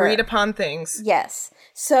have agreed upon things. Yes.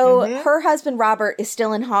 So her husband, Robert, is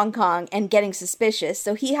still in Hong Kong and getting suspicious.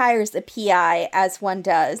 So he hires a PI, as one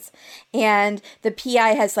does. And the PI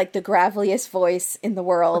has like the graveliest voice in the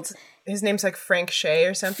world. His name's like Frank Shea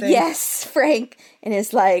or something? Yes, Frank. And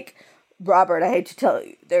it's like, Robert, I hate to tell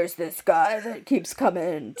you, there's this guy that keeps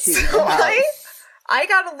coming to the house. I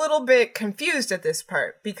got a little bit confused at this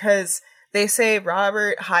part because they say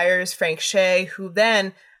Robert hires Frank Shea, who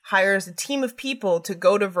then hires a team of people to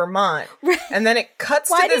go to Vermont. And then it cuts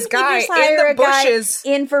to this guy in the bushes.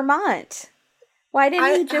 In Vermont? Why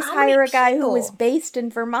didn't he just hire a guy who was based in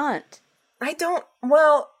Vermont?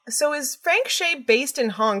 So is Frank Shea based in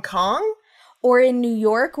Hong Kong? Or in New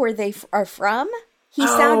York, where they are from? He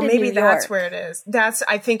sounded maybe New York. That's where it is.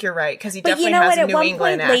 I think you're right, because he definitely has a New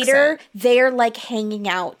England accent. Later, they're like hanging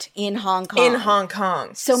out in Hong Kong. In Hong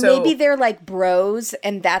Kong. So maybe they're like bros,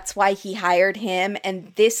 and that's why he hired him.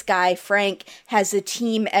 And this guy, Frank, has a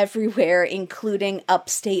team everywhere, including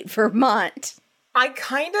upstate Vermont. I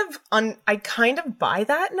kind of buy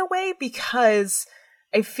that in a way, because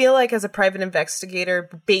I feel like as a private investigator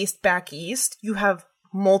based back east, you have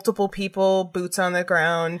multiple people, boots on the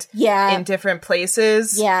ground, in different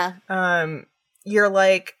places. You're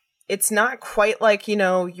like, it's not quite like,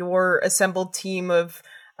 your assembled team of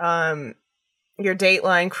your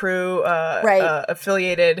Dateline crew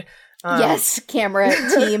affiliated. Camera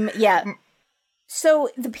team. Yeah. So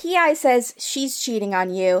the PI says she's cheating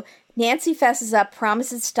on you. Nancy fesses up,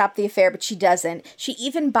 promises to stop the affair, but she doesn't. She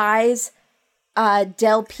even buys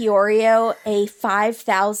Del Piorio a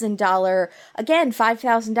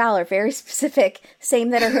 $5,000, very specific, same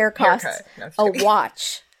that her hair costs, a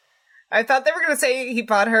watch. I thought they were going to say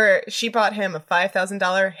she bought him a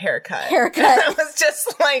 $5,000 haircut. I was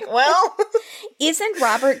just like, well. Isn't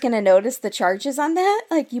Robert going to notice the charges on that?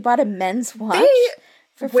 Like, you bought a men's watch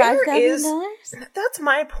for $5,000? That's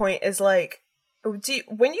my point, is like,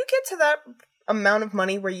 when you get to that amount of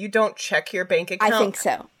money where you don't check your bank account. I think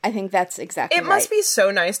so. I think that's exactly right. It must be so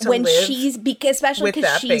nice to live especially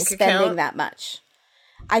because she's spending that much.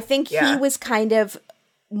 I think he was kind of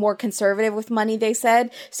more conservative with money, they said.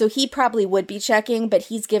 So he probably would be checking, but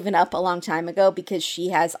he's given up a long time ago because she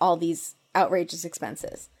has all these outrageous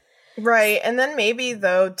expenses. Right. And then maybe,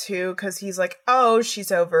 though, too, because he's like, oh,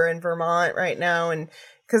 she's over in Vermont right now. And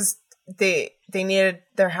because they needed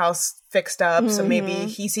their house fixed up. So maybe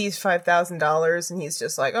he sees $5,000 and he's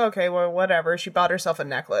just like, okay, well, whatever. She bought herself a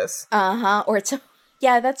necklace.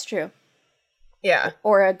 Yeah, that's true. Yeah.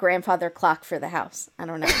 Or a grandfather clock for the house. I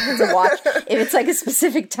don't know. It's a watch. If it's like a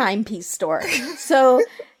specific timepiece store. So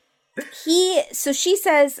she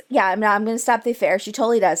says, yeah, I'm going to stop the affair. She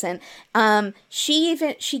totally doesn't.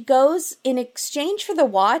 She goes, in exchange for the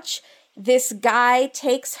watch, this guy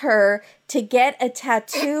takes her to get a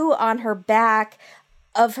tattoo on her back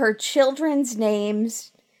of her children's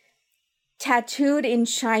names tattooed in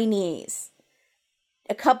Chinese.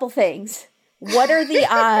 A couple things. What are the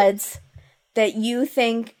odds that you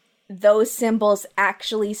think those symbols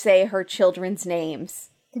actually say her children's names?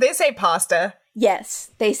 They say pasta.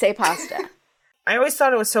 Yes, they say pasta. I always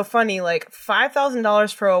thought it was so funny, like,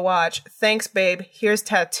 $5,000 for a watch. Thanks, babe. Here's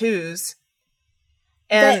tattoos.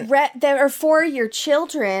 And that are for your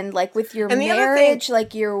children, like with your marriage,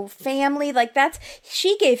 like your family. Like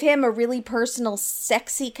she gave him a really personal,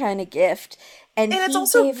 sexy kind of gift. And it's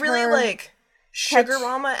also really like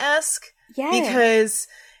Sugarama-esque. Yeah. Because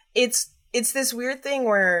it's this weird thing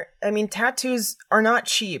where, I mean, tattoos are not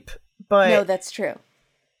cheap, but no, that's true.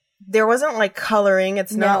 There wasn't like coloring.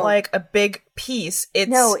 It's not like a big piece. It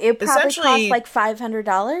probably cost like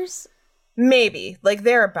 $500. Maybe, like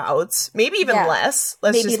thereabouts. Maybe even less.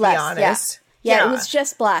 Let's just be honest. Yeah, it was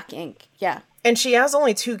just black ink. Yeah. And she has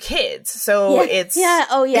only 2 kids, so it's... Yeah,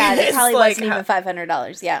 oh yeah, it probably wasn't even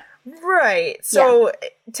 $500, yeah. Right. So,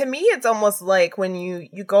 to me, it's almost like when you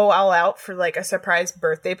go all out for like a surprise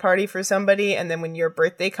birthday party for somebody, and then when your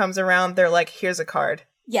birthday comes around, they're like, here's a card.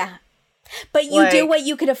 Yeah. But you do what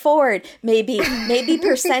you could afford. Maybe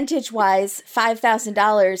percentage-wise,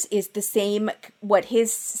 $5,000 is the same what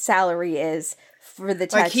his salary is for the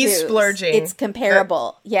tattoos. Like, he's splurging. It's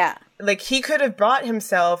comparable. Yeah. Like, he could have bought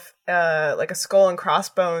himself, like, a skull and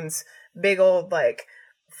crossbones, big old, like,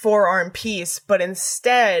 forearm piece, but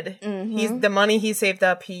instead, the money he saved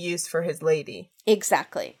up, he used for his lady.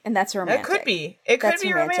 Exactly. And that's romantic. That could be. It could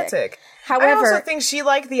be romantic. However, I also think she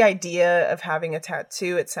liked the idea of having a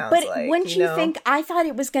tattoo, it sounds like. But wouldn't you think, I thought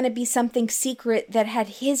it was going to be something secret that had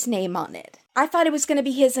his name on it. I thought it was going to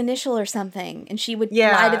be his initial or something, and she would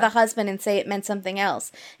lie to the husband and say it meant something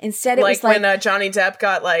else. Instead, it was like... when Johnny Depp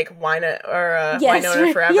got, like, Winona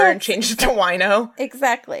Forever and changed it to Wino.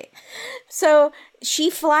 Exactly. So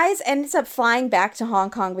she ends up flying back to Hong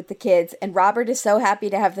Kong with the kids, and Robert is so happy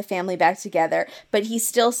to have the family back together, but he's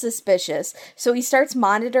still suspicious. So he starts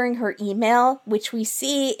monitoring her email, which we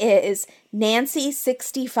see is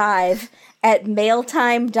Nancy65 at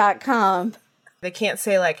mailtime.com. They can't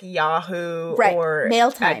say, like, Yahoo or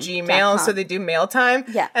Mailtime. at Gmail, so they do Mailtime.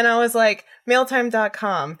 Yeah. And I was like,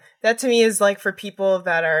 mailtime.com. That to me is, like, for people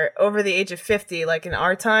that are over the age of 50, like, in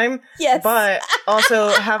our time. Yes. But also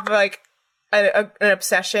have, like, an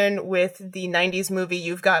obsession with the 90s movie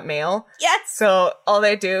You've Got Mail. Yes. So all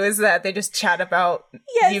they do is that they just chat about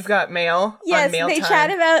You've Got Mail on Mailtime. They chat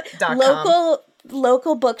about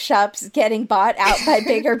local bookshops getting bought out by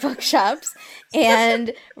bigger bookshops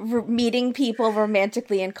and meeting people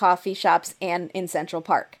romantically in coffee shops and in Central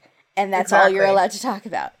Park. And that's all you're allowed to talk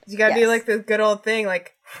about. You gotta do like the good old thing,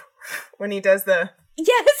 like when he does the...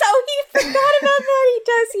 Yes, he forgot about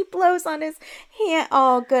that. He blows on his hand.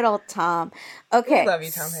 Oh, good old Tom. Okay. I love you,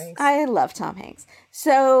 Tom Hanks. I love Tom Hanks.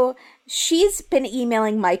 So she's been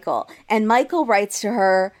emailing Michael, and Michael writes to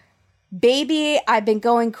her, "Baby, I've been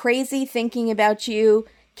going crazy thinking about you.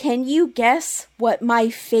 Can you guess what my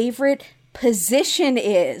favorite position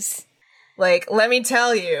is?" Like, let me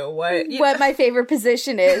tell you what my favorite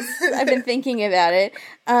position is. I've been thinking about it.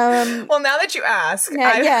 Well, now that you ask,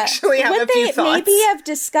 I actually have a few thoughts. Maybe have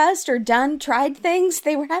discussed or tried things.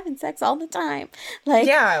 They were having sex all the time. Like,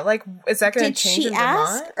 is that going to change in Vermont?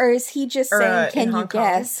 Did she ask, or is he just saying, "Can you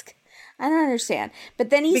guess?" I don't understand. But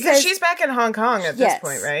then he says, she's back in Hong Kong at this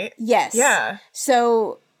point, right? Yes. Yeah.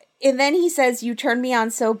 So And then he says, you turned me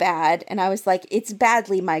on so bad. And I was like, it's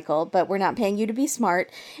badly, Michael, but we're not paying you to be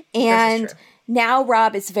smart. And now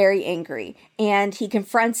Rob is very angry. And he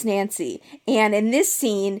confronts Nancy. And in this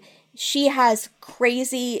scene, she has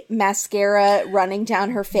crazy mascara running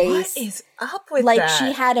down her face. What is up with like, that? Like,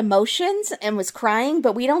 she had emotions and was crying,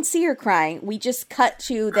 but we don't see her crying. We just cut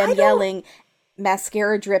to them yelling,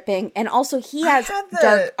 mascara dripping. And also, he has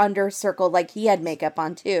dark under circle, like he had makeup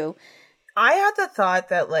on, too. I had the thought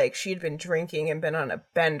that, like, she'd been drinking and been on a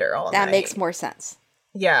bender all night. That makes more sense.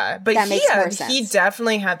 Yeah, but he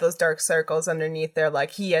definitely had those dark circles underneath there.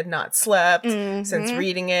 Like, he had not slept since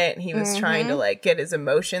reading it, and he was trying to, like, get his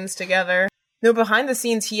emotions together. No, behind the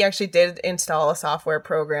scenes, he actually did install a software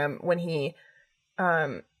program when he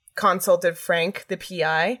consulted Frank, the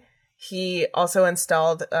PI. He also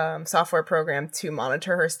installed a software program to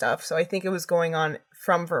monitor her stuff. So I think it was going on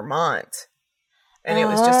from Vermont. And it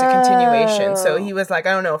was just a continuation. So he was like,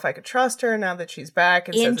 I don't know if I could trust her now that she's back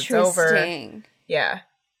and says it's over. Interesting. Yeah.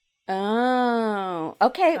 Oh.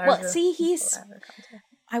 Okay. Well, see,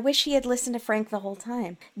 I wish he had listened to Frank the whole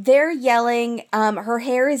time. They're yelling. Her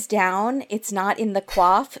hair is down. It's not in the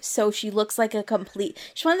coif. So she looks like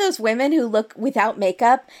she's one of those women who look without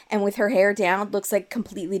makeup and with her hair down looks like a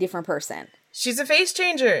completely different person. She's a face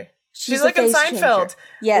changer. She's like in Seinfeld,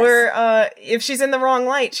 yes. Where if she's in the wrong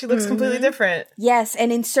light, she looks completely different. Yes,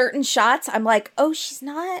 and in certain shots, I'm like, oh, she's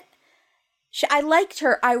not. I liked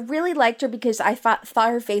her. I really liked her because I thought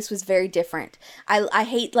her face was very different. I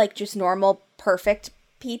hate like just normal, perfect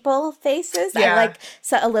people faces. Yeah. I like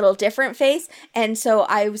a little different face, and so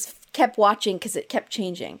I kept watching because it kept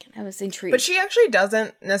changing. I was intrigued. But she actually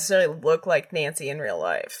doesn't necessarily look like Nancy in real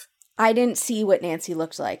life. I didn't see what Nancy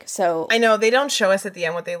looked like, so... I know, they don't show us at the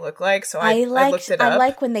end what they look like, so I looked it up. I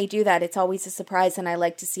like when they do that. It's always a surprise, and I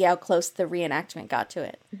like to see how close the reenactment got to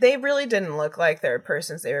it. They really didn't look like they're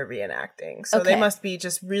persons they were reenacting, so they must be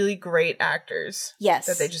just really great actors. Yes.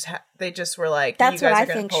 That they just were like, that's you guys what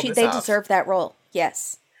are going to pull this they off. deserve that role,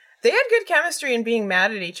 yes. They had good chemistry in being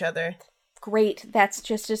mad at each other. Great, that's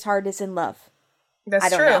just as hard as in love.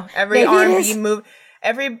 That's true. Know. Every R&B move...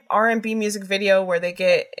 Every R&B music video where they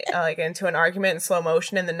get like into an argument in slow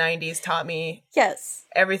motion in the 90s taught me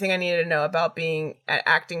everything I needed to know about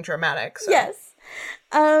acting dramatic. So. Yes.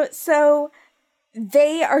 So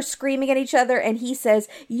they are screaming at each other and he says,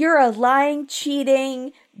 "You're a lying,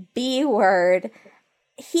 cheating B-word."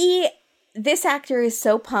 This actor is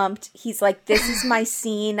so pumped. He's like, this is my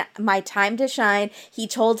scene, my time to shine. He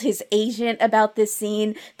told his agent about this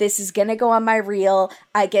scene. This is going to go on my reel.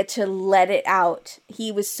 I get to let it out.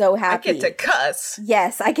 He was so happy. I get to cuss.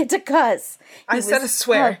 Yes, I get to cuss. I said a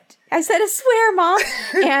swear. I said a swear, Mom.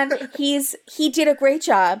 And he did a great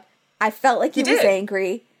job. I felt like he was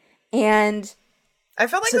angry. And I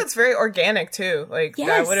felt like that's very organic, too. Like,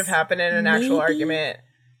 that would have happened in an actual argument.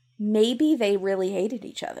 Maybe they really hated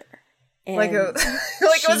each other. Like it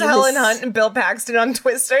was Helen Hunt and Bill Paxton on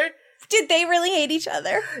Twister. Did they really hate each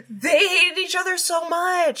other? They hated each other so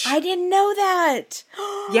much. I didn't know that.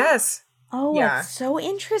 Yes. Oh, that's so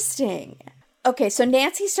interesting. Okay, so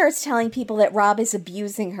Nancy starts telling people that Rob is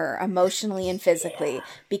abusing her emotionally and physically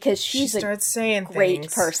because she's a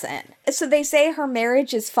great person. So they say her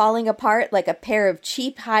marriage is falling apart like a pair of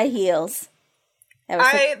cheap high heels.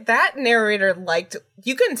 That narrator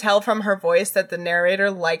you can tell from her voice that the narrator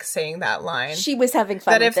likes saying that line. She was having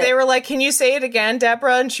fun with it. That if they were like, can you say it again,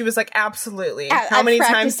 Deborah? And she was like, absolutely. How many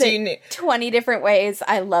times do you need? 20 different ways.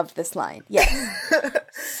 I love this line. Yes.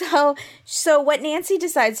 So what Nancy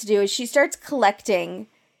decides to do is she starts collecting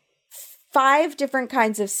 5 different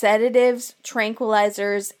kinds of sedatives,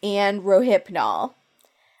 tranquilizers, and Rohypnol.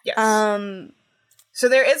 Yes. So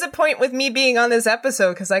there is a point with me being on this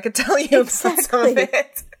episode because I could tell you about some of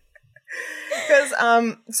it.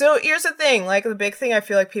 Because, so here's the thing, like the big thing I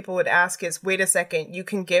feel like people would ask is, wait a second, you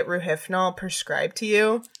can get Rohypnol prescribed to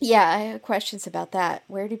you? Yeah, I have questions about that.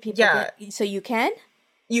 Where do people get? So you can?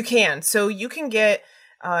 You can. So you can get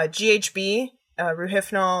GHB,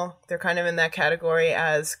 Rohypnol, they're kind of in that category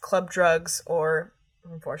as club drugs or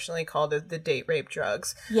unfortunately called the date rape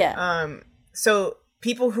drugs. Yeah. So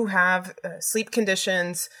people who have sleep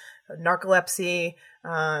conditions, narcolepsy,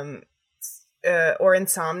 or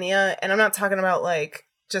insomnia, and I'm not talking about like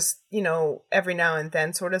just, every now and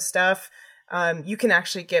then sort of stuff. You can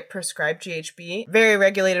actually get prescribed GHB, very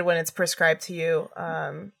regulated when it's prescribed to you,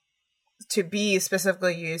 to be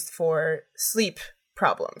specifically used for sleep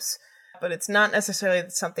problems. But it's not necessarily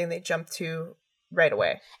something they jump to right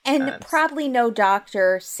away. And probably no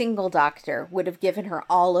single doctor would have given her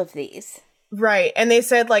all of these. Right. And they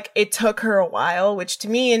said, like, it took her a while, which to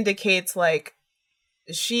me indicates, like,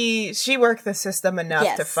 she worked the system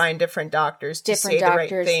enough to find different doctors to say the right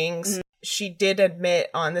things. Mm-hmm. She did admit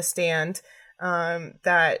on the stand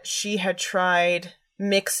that she had tried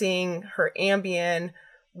mixing her Ambien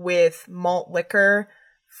with malt liquor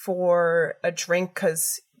for a drink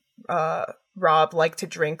because Rob liked to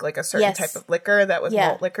drink like a certain type of liquor that was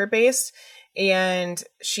malt liquor based. And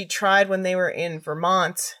she tried when they were in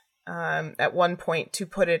Vermont at one point to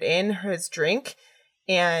put it in his drink.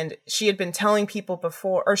 And she had been telling people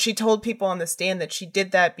before, or she told people on the stand that she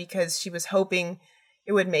did that because she was hoping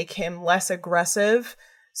it would make him less aggressive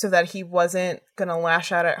so that he wasn't going to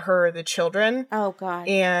lash out at her or the children. Oh, God.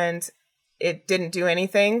 And it didn't do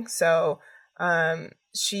anything. So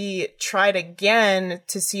she tried again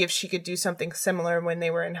to see if she could do something similar when they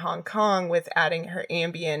were in Hong Kong with adding her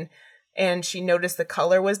Ambien. And she noticed the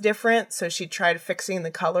color was different. So she tried fixing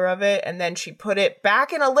the color of it. And then she put it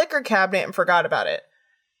back in a liquor cabinet and forgot about it.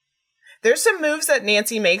 There's some moves that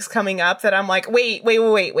Nancy makes coming up that I'm like, wait.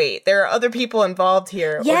 There are other people involved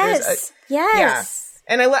here. Yes. Yeah.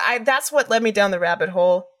 And I that's what led me down the rabbit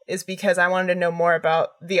hole, is because I wanted to know more about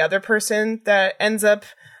the other person that ends up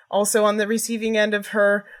also on the receiving end of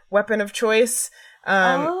her weapon of choice.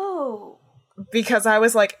 Because I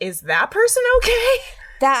was like, is that person okay?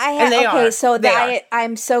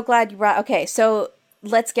 I'm so glad you brought. Okay, so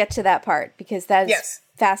let's get to that part because that is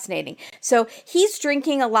fascinating. So he's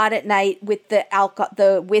drinking a lot at night with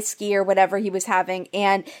the whiskey or whatever he was having,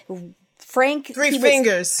 and Frank Three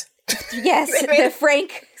fingers. Yes,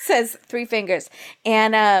 Frank says 3 fingers,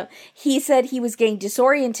 and he said he was getting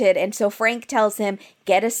disoriented, and so Frank tells him,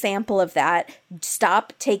 get a sample of that.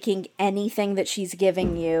 Stop taking anything that she's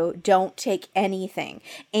giving you. Don't take anything.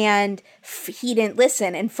 And he didn't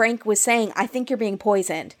listen. And Frank was saying, I think you're being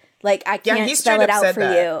poisoned. Like, I can't spell it out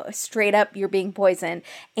for you. Straight up, you're being poisoned.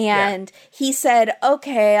 And he said,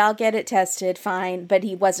 okay, I'll get it tested, fine. But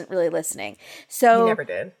he wasn't really listening. So he never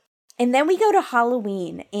did. And then we go to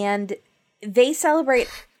Halloween, and they celebrate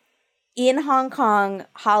in Hong Kong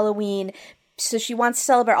Halloween. So she wants to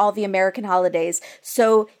celebrate all the American holidays.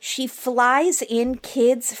 So she flies in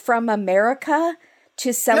kids from America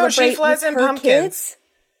to celebrate with her pumpkins. Kids.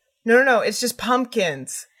 No. It's just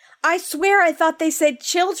pumpkins. I swear I thought they said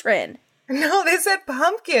children. No, they said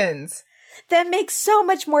pumpkins. That makes so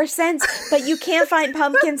much more sense. But you can't find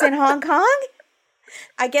pumpkins in Hong Kong?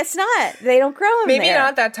 I guess not. They don't grow them Maybe there.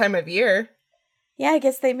 not that time of year. Yeah, I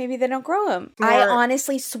guess maybe they don't grow them. I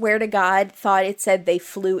honestly swear to God thought it said they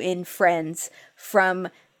flew in friends from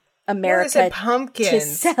America. They said pumpkins. To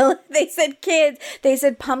sell. They said kids. They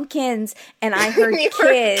said pumpkins, and I heard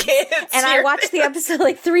kids. And I watched the episode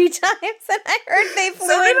like 3 times, and I heard they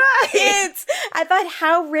flew in kids. I thought,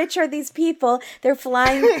 how rich are these people? They're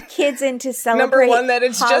flying kids in to celebrate Number one, that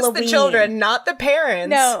it's Halloween. Just the children, not the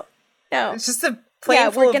parents. No. It's just a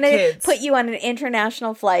plane full we're of gonna kids. put you on an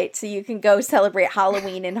international flight so you can go celebrate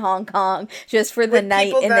Halloween in Hong Kong just for the With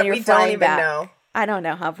night, and then you're flying back. Know. I don't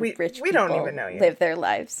know how rich people don't even know yet. Live their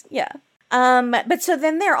lives. Yeah. But so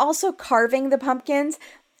then they're also carving the pumpkins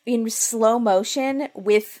in slow motion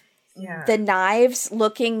with the knives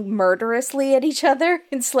looking murderously at each other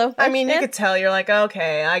in slow motion. I mean, you could tell. You're like,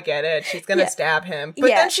 okay, I get it. She's gonna stab him, but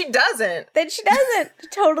then she doesn't.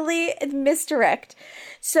 Totally misdirect.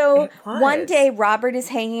 So one day Robert is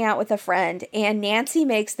hanging out with a friend, and Nancy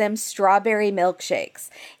makes them strawberry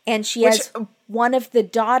milkshakes, and she has one of the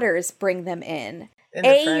daughters bring them in.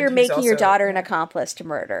 A, you're making your daughter an accomplice to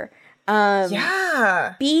murder.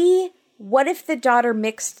 B, what if the daughter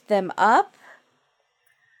mixed them up?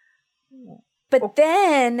 But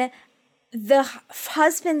then the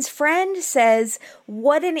husband's friend says,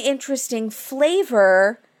 what an interesting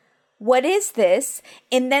flavor. What is this?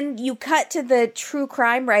 And then you cut to the true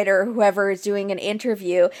crime writer, whoever is doing an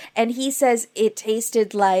interview, and he says it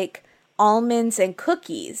tasted like almonds and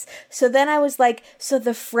cookies. So then I was like, so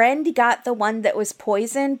the friend got the one that was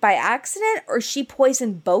poisoned by accident, or she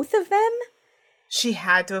poisoned both of them? She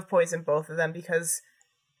had to have poisoned both of them because,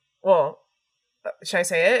 well, should I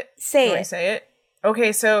say it? Say it?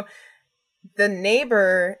 Okay, so the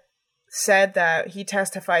neighbor said that he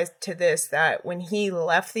testifies to this, that when he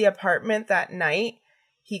left the apartment that night,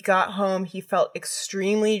 he got home, he felt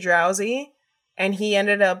extremely drowsy, and he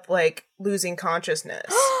ended up, like, losing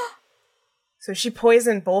consciousness. So she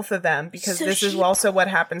poisoned both of them because this is also what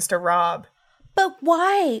happens to Rob. But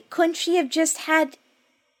why? Couldn't she have just had...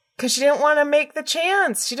 Because she didn't want to make the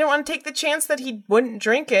chance. She didn't want to take the chance that he wouldn't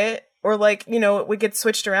drink it. Or, like, you know, it would get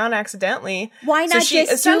switched around accidentally. Why not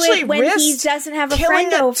just do it when he doesn't have a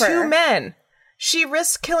friend over? Killing 2 men. She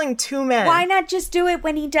risked killing 2 men. Why not just do it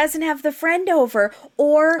when he doesn't have the friend over?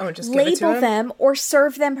 Or label them or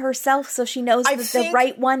serve them herself so she knows that the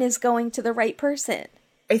right one is going to the right person.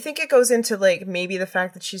 I think it goes into, like, maybe the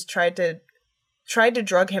fact that she's tried to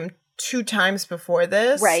drug him 2 times before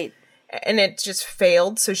this. Right. And it just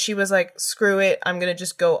failed. So she was like, screw it. I'm going to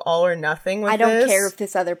just go all or nothing with this. I don't care if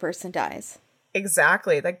this other person dies.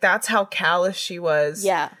 Exactly. Like, that's how callous she was.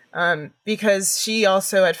 Yeah. Because she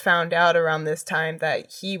also had found out around this time that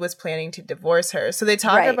he was planning to divorce her. So they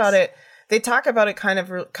talk about it. They talk about it kind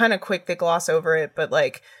of quick. They gloss over it. But,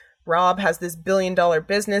 like, Rob has this $1 billion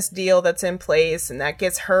business deal that's in place. And that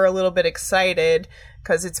gets her a little bit excited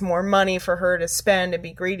because it's more money for her to spend and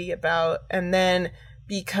be greedy about. And then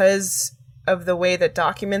because of the way that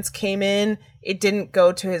documents came in, it didn't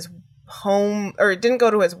go to his home, or it didn't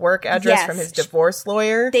go to his work address from his divorce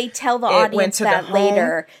lawyer. They tell the audience that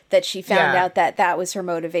later that she found out that was her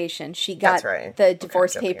motivation. She got the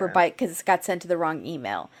divorce paper because it got sent to the wrong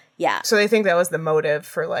email. Yeah. So they think that was the motive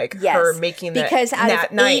for, like, her making that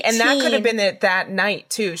night. And that could have been it that night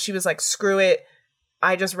too. She was like, screw it.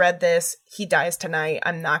 I just read this. He dies tonight.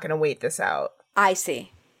 I'm not going to wait this out. I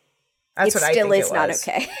see. That's what I think it was. It still is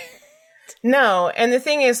not okay. No. And the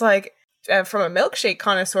thing is, like, from a milkshake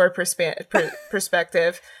connoisseur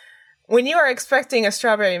perspective, when you are expecting a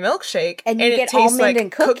strawberry milkshake and you get tastes almond like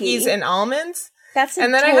and cookies and almonds, that's a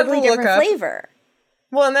totally different flavor.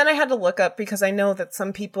 Well, and then I had to look up because I know that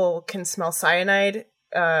some people can smell cyanide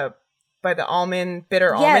by the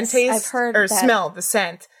bitter almond taste. I've heard or that. Smell the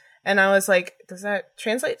scent. And I was like, does that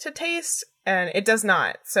translate to taste? And it does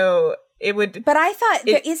not. So it would. But I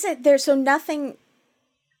thought nothing.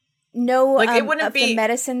 No, like, it wouldn't be the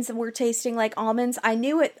medicines that were tasting like almonds. I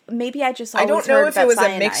knew it. Maybe I just. I don't know if it was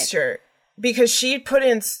cyanide. A mixture, because she put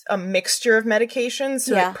in a mixture of medications,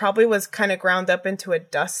 so it probably was kind of ground up into a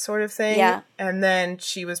dust sort of thing. Yeah, and then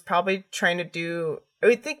she was probably trying to do. I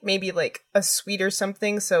would think maybe like a sweet or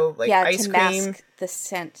something. So like ice to cream, mask the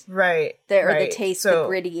scent, right? The taste, the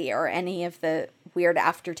gritty, or any of the weird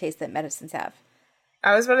aftertaste that medicines have.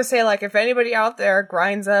 I was about to say, like, if anybody out there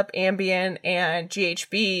grinds up Ambien and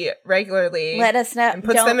GHB regularly, let us know. And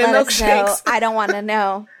puts them in milkshakes. I don't want to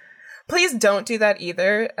know. Please don't do that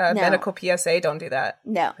either. No. Medical PSA, don't do that.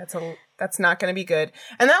 No. That's not going to be good.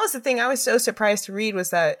 And that was the thing I was so surprised to read, was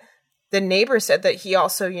that the neighbor said that he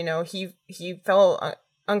also, he fell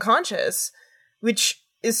unconscious, which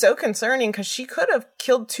is so concerning because she could have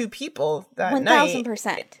killed 2 people that 1,000%. night.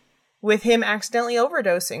 1,000%. With him accidentally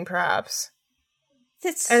overdosing, perhaps.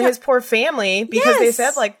 And his poor family, because they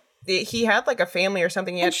said, like, he had, like, a family or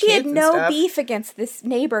something. He had kids and stuff. She had no beef against this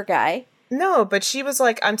neighbor guy. No, but she was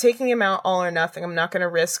like, I'm taking him out all or nothing. I'm not going to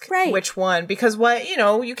risk which one. Because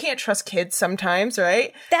you can't trust kids sometimes,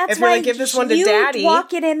 right? That's why give this one to daddy.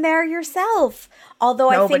 Walk it in there yourself. Although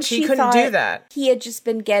I think she couldn't do that. He had just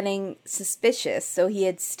been getting suspicious, so he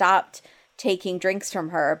had stopped taking drinks from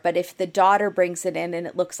her. But if the daughter brings it in and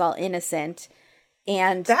it looks all innocent...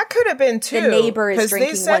 And that could have been too. The neighbor is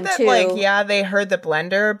drinking they said one too. Like, they heard the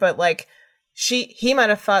blender, but like he might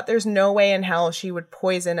have thought there's no way in hell she would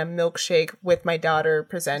poison a milkshake with my daughter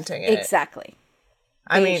presenting it. Exactly.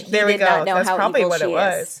 I mean, there we go. That's probably what it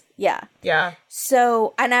was. Yeah. Yeah.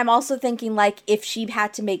 So, and I'm also thinking, like, if she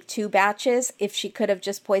had to make 2 batches, if she could have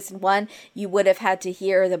just poisoned one, you would have had to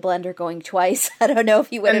hear the blender going twice. I don't know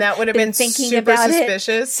if you would have been thinking super about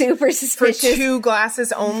suspicious. It. Super suspicious. For 2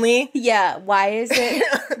 glasses only. Yeah. Why is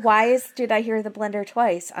it? Did I hear the blender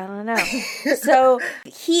twice? I don't know. So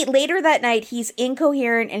later that night, he's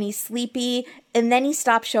incoherent and he's sleepy. And then he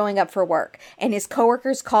stops showing up for work. And his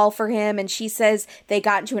coworkers call for him. And she says they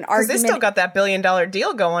got into an argument. Because they still got that $1 billion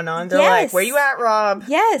deal going on. They're like, where you at, Rob?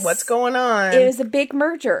 Yes. What's going on? It was a big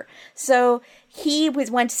merger. So he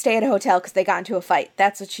went to stay at a hotel because they got into a fight.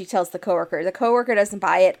 That's what she tells the coworker. The coworker doesn't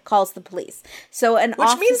buy it, calls the police. So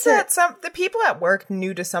Which means that the people at work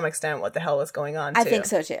knew to some extent what the hell was going on, too. I think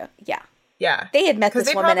so, too. Yeah. Yeah. They had met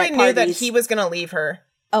this woman at parties. Because they probably knew that he was going to leave her.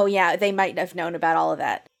 Oh, yeah. They might have known about all of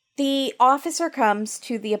that. The officer comes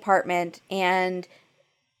to the apartment, and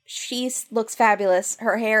she looks fabulous.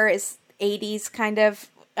 Her hair is 80s, kind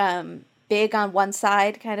of big on one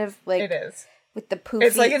side, kind of like... It is. With the poofy...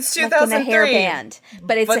 It's like it's 2003. Like in a hairband.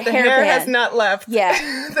 But it's a hairband. But the hair has not left. Yeah.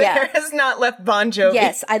 Hair has not left Bon Jovi.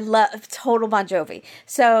 Yes, I love total Bon Jovi.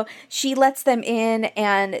 So she lets them in,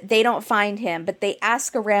 and they don't find him, but they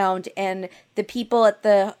ask around, and the people at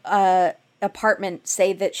the... apartment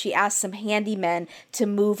say that she asked some handymen to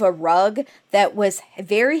move a rug that was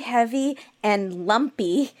very heavy and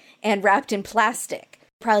lumpy and wrapped in plastic.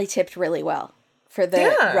 Probably tipped really well for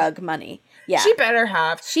the rug money. Yeah. She better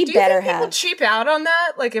have. She Do better you think have. people cheap out on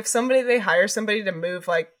that? Like, if they hire somebody to move,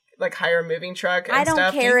 like hire a moving truck and I don't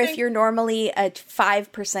stuff, care if you're normally a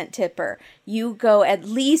 5% tipper. You go at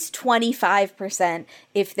least 25%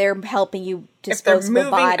 if they're helping you dispose of a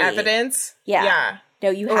body. If they're moving evidence. Yeah. No,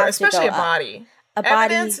 you have to go especially a up. body. A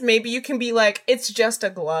evidence, body, maybe you can be like, it's just a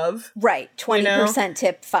glove. Right. 20%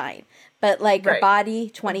 tip, fine. But like a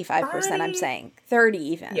body, 25%, I'm saying. 30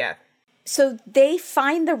 even. Yeah. So they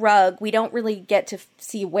find the rug. We don't really get to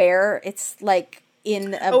see where. It's like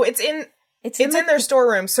in it's in their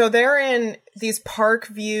storeroom. So they're in these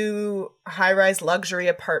Parkview high-rise luxury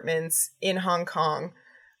apartments in Hong Kong.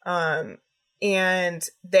 And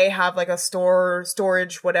they have like a storeroom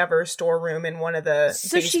in one of the basement areas.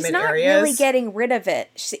 So she's not really getting rid of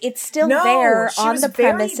it. It's still there on the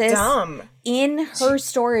premises dumb. In her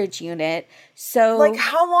storage unit. So like,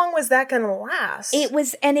 how long was that going to last? It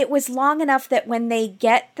was long enough that when they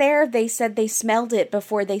get there, they said they smelled it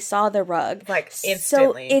before they saw the rug. Like,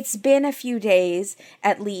 instantly. So it's been a few days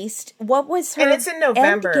at least. What was her and it's in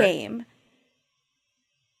November. End game?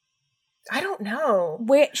 I don't know.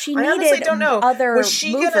 Where she needed other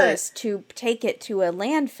movers to take it to a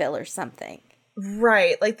landfill or something.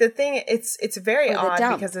 Right. Like, the thing, it's very odd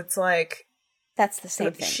because it's like... That's the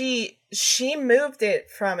same thing. She moved it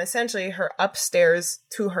from essentially her upstairs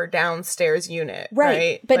to her downstairs unit.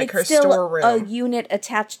 Right. But like it's her still storeroom. A unit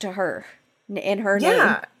attached to her in her name.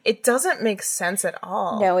 Yeah. It doesn't make sense at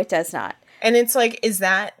all. No, it does not. And it's like, is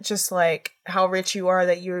that just like how rich you are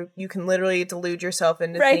that you can literally delude yourself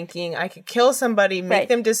into thinking I could kill somebody, make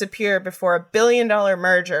them disappear before $1 billion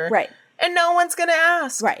merger, and no one's gonna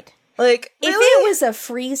ask, right? Like, really? If it was a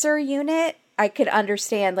freezer unit, I could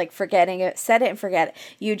understand like forgetting it, set it and forget it.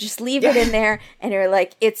 You just leave it in there, and you're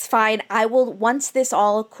like, it's fine. I will once this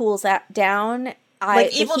all cools down. Like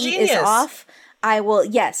the Evil heat Genius is off. I will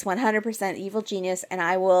 100% Evil Genius, and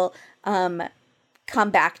I will come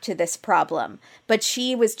back to this problem. But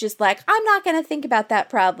she was just like, I'm not going to think about that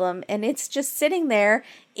problem, and it's just sitting there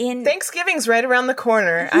in... Thanksgiving's right around the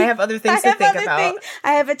corner. I have other things to think about.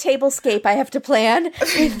 I have a tablescape I have to plan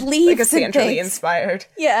with leaves like a Sanderly inspired.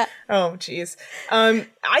 Yeah. Oh, jeez.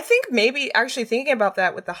 I think maybe actually thinking about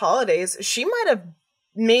that with the holidays, she might have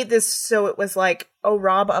made this so it was like, oh,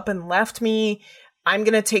 Rob up and left me. I'm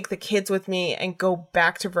going to take the kids with me and go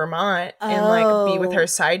back to Vermont and like be with her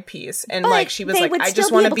side piece. And like, she was like, I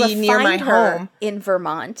just want to be near my home in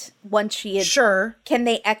Vermont once she had. Sure. Can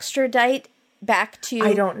they extradite back to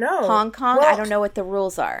I don't know. Hong Kong? Well, I don't know what the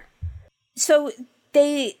rules are. So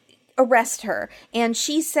they arrest her, and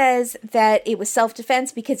she says that it was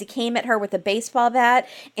self-defense because he came at her with a baseball bat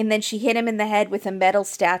and then she hit him in the head with a metal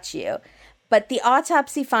statue. But the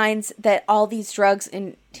autopsy finds that all these drugs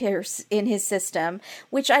in his system,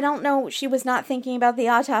 which I don't know, she was not thinking about the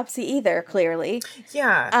autopsy either, clearly.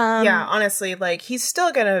 Yeah. Honestly, like, he's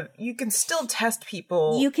still you can still test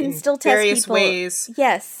people. You can still test various people, ways.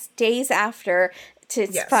 Yes, days after to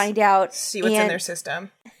find out. See what's in their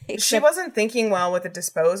system. She wasn't thinking well with the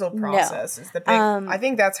disposal process. No. Is the big, I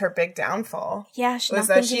think that's her big downfall. Yeah, she's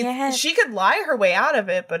not thinking ahead. She could lie her way out of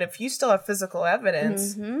it, but if you still have physical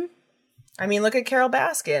evidence... Mm-hmm. I mean, look at Carol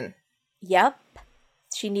Baskin. Yep.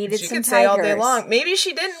 She needed some tigers. She could say all day long, maybe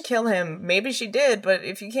she didn't kill him. Maybe she did, but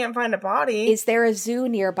if you can't find a body... Is there a zoo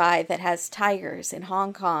nearby that has tigers in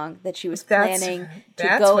Hong Kong that she was planning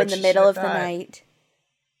to go in the middle of the night?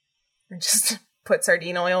 And just put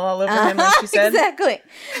sardine oil all over him, like she said? Exactly.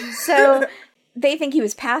 So... They think he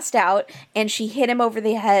was passed out, and she hit him over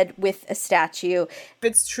the head with a statue. If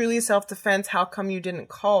it's truly self-defense, how come you didn't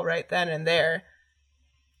call right then and there?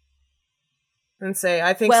 And say,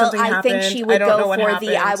 I think something happened. I think she would go for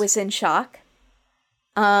I was in shock.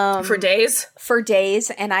 For days? For days,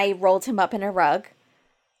 and I rolled him up in a rug.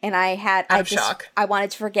 And shock. I wanted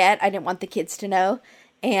to forget. I didn't want the kids to know.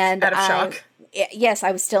 And out of shock? Yes,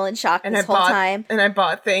 I was still in shock this whole time. And I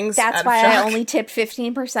bought things. That's why I only tipped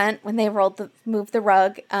 15% when they moved the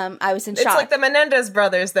rug. I was in shock. It's like the Menendez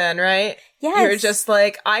brothers then, right? Yes. You're just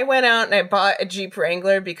like, I went out and I bought a Jeep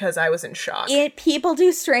Wrangler because I was in shock. People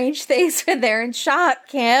do strange things when they're in shock,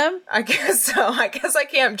 Kim. I guess so. I guess I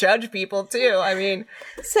can't judge people too. I mean,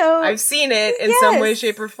 so I've seen it in some way,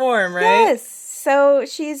 shape, or form, right? Yes. So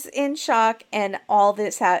she's in shock and all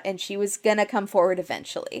this out, and she was gonna come forward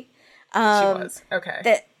eventually. She was.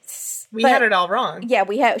 Okay. We had it all wrong.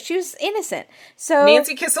 Yeah, she was innocent. So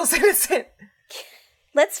Nancy Kissel's innocent.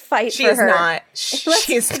 Let's fight for her.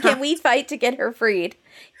 She is not. Can we fight to get her freed?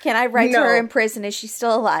 Can I write to her in prison? Is she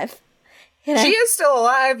still alive? She is still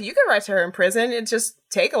alive. You can write to her in prison. It just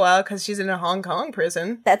take a while because she's in a Hong Kong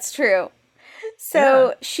prison. That's true.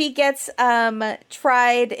 So she gets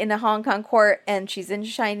tried in a Hong Kong court, and she's in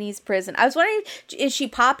Chinese prison. I was wondering, is she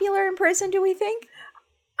popular in prison, do we think?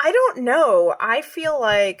 I don't know. I feel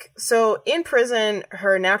like, so in prison,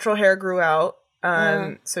 her natural hair grew out.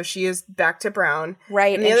 So she is back to brown.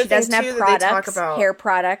 Right, and she doesn't have products, hair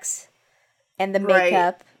products, and the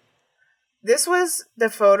makeup. This was the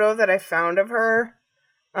photo that I found of her.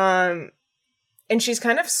 And she's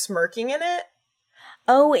kind of smirking in it.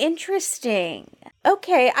 Oh, interesting.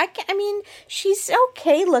 Okay, I mean, she's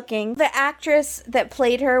okay looking. The actress that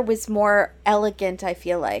played her was more elegant, I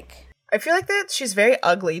feel like. I feel like that she's very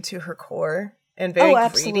ugly to her core and very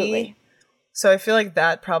greedy. So I feel like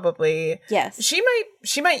that probably... Yes. She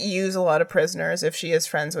might use a lot of prisoners if she is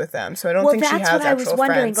friends with them. So I don't think she has actual friends. Well, that's what I was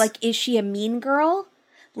wondering. Like, is she a mean girl?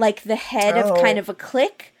 Like the head of kind of a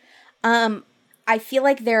clique? I feel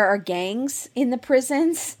like there are gangs in the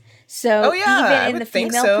prisons. So even in the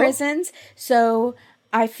female prisons. So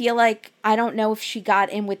I feel like, I don't know if she got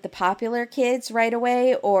in with the popular kids right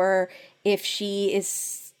away, or if she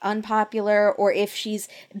is unpopular, or if she's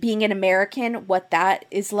being an American, what that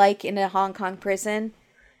is like in a Hong Kong prison.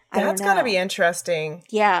 That's gotta be interesting.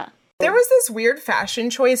 Yeah. There was this weird fashion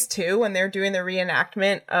choice too when they're doing the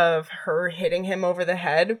reenactment of her hitting him over the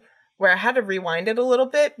head, where I had to rewind it a little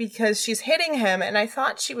bit because she's hitting him and I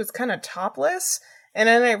thought she was kind of topless. And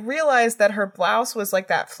then I realized that her blouse was like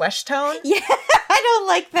that flesh tone. Yeah, I don't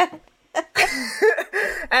like that.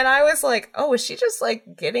 And I was like, oh, is she just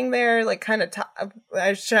like getting there? Like kind of,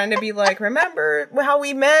 I was trying to be like, remember how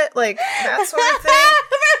we met? Like that sort of thing.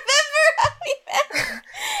 Remember how we met?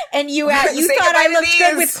 And you thought I looked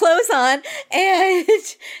good with clothes on. And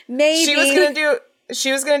maybe. She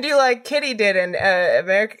was gonna do like Kitty did in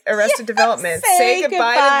Arrested Development. Say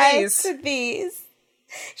goodbye to these.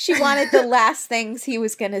 She wanted the last things he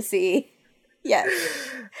was going to see. Yes.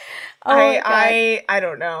 I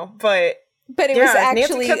don't know, but it was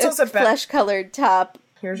actually a flesh-colored top.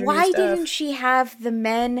 Why didn't she have the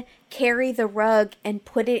men carry the rug and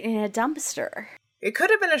put it in a dumpster? It could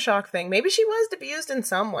have been a shock thing. Maybe she was abused in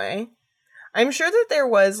some way. I'm sure that there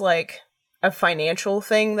was like a financial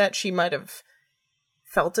thing that she might have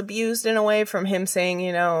felt abused in a way from him saying,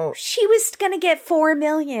 you know, she was gonna get $4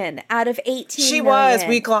 million out of 18 she million. Was.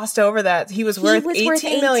 We glossed over that. He was worth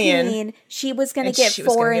 18 million. She was gonna get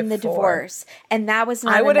 $4 in the divorce, and that was not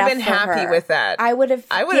enough. I would have been happy with that. I would have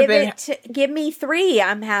give me $3.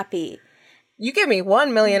 I'm happy. You give me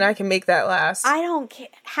 $1 million, I can make that last. I don't care.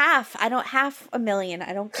 Half $1 million.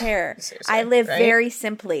 I don't care. I live very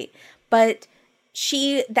simply, but.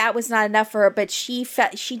 That was not enough for her, but they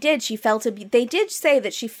did say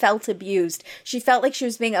that she felt abused. She felt like she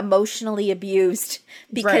was being emotionally abused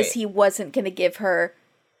because he wasn't going to give her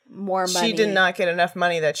more money. She did not get enough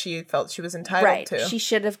money that she felt she was entitled to. She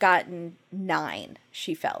should have gotten 9,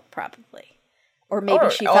 she felt, probably. Or maybe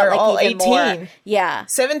she felt like even 18. More. Yeah.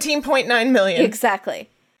 17.9 million. Exactly.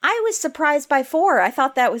 I was surprised by 4. I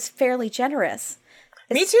thought that was fairly generous.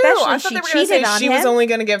 Me too. I thought they were going to say she was only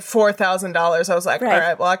going to give $4,000. I was like, all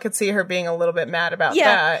right, well, I could see her being a little bit mad about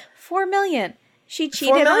that. $4 million. She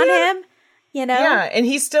cheated on him, you know? Yeah, and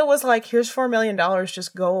he still was like, here's $4 million,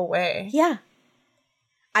 just go away. Yeah.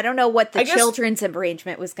 I don't know what the children's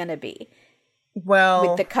arrangement was going to be. Well,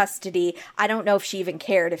 with the custody, I don't know if she even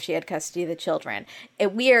cared if she had custody of the children.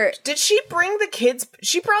 Did she bring the kids?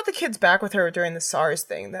 She brought the kids back with her during the SARS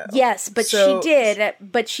thing, though. Yes, but she did.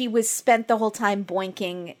 But she was spent the whole time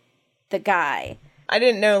boinking the guy. I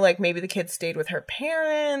didn't know, like, maybe the kids stayed with her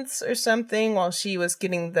parents or something while she was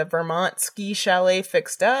getting the Vermont ski chalet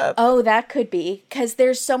fixed up. Oh, that could be. Because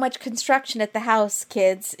there's so much construction at the house,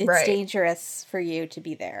 kids. It's dangerous for you to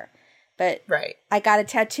be there. But I got a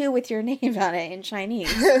tattoo with your name on it in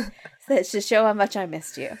Chinese. That's to show how much I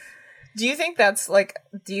missed you. Do you think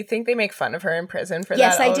do you think they make fun of her in prison for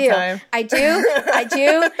that all the time? I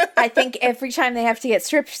do. I think every time they have to get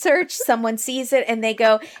strip searched, someone sees it and they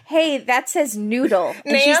go, hey, that says noodle.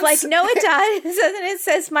 And Nance? She's like, no, it does. And it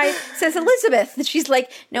says Elizabeth. And she's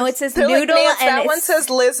like, no, it says noodle. Like, Nance, and that one says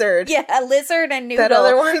lizard. Yeah, lizard and noodle. That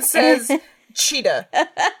other one says cheetah.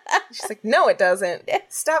 She's like, no, it doesn't.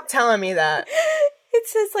 Stop telling me that. It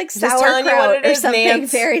says like sauerkraut or something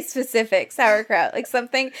Nance. Very specific. Sauerkraut, like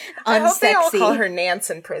something unsexy. I hope they all call her Nance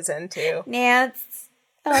in prison too. Nance.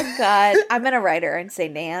 Oh God, I'm gonna write her and say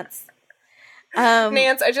Nance.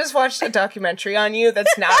 Nance, I just watched a documentary on you.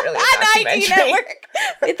 That's not really a documentary.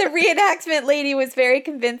 With the reenactment lady was very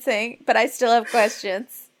convincing, but I still have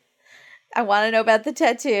questions. I want to know about the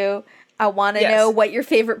tattoo. I want to know what your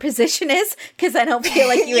favorite position is, because I don't feel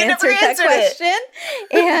like you answered that question.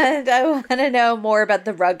 And I want to know more about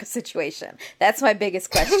the rug situation. That's my biggest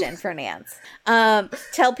question for Nance.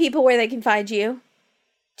 Tell people where they can find you.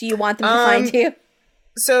 Do you want them to find you?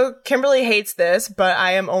 So Kimberly hates this, but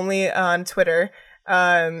I am only on Twitter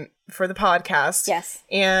for the podcast. Yes.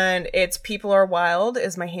 And it's People Are Wild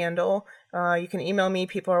is my handle. You can email me,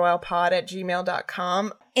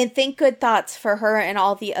 peoplearewildpod@gmail.com. And think good thoughts for her and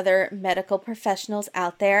all the other medical professionals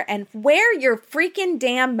out there. And wear your freaking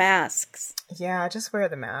damn masks. Yeah, just wear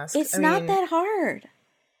the mask. It's not that hard.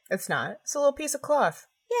 It's not. It's a little piece of cloth.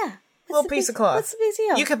 Yeah. Little piece of cloth. What's the big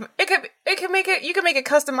deal? You can make it. You can make it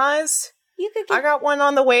customized. You could. I got one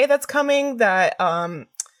on the way that's coming that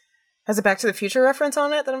has a Back to the Future reference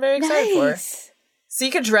on it that I'm very excited for. So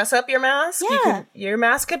you could dress up your mask. Yeah. Your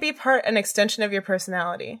mask could be an extension of your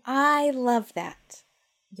personality. I love that.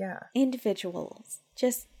 Yeah. Individuals.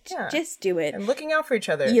 Just do it. And looking out for each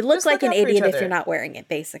other. You look like an idiot if you're not wearing it,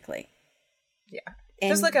 basically. Yeah.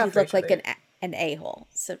 And just look out for each other. You look like an a-hole.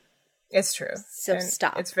 So it's true. So and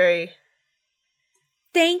stop. It's very...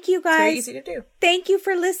 Thank you, guys. It's very easy to do. Thank you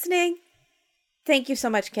for listening. Thank you so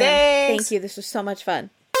much, Kim. Thanks. Thank you. This was so much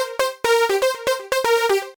fun.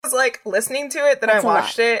 I was like listening to it, then I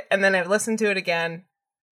watched it, and then I listened to it again.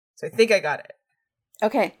 So I think I got it.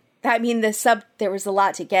 Okay. I mean, there was a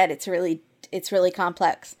lot to get. It's really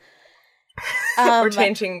complex. We're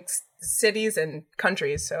changing cities and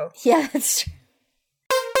countries, so. Yeah, that's true.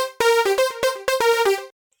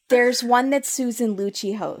 There's one that Susan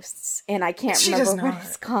Lucci hosts, and I can't remember what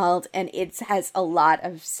it's called, and it has a lot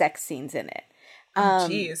of sex scenes in it.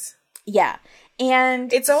 Jeez. Yeah.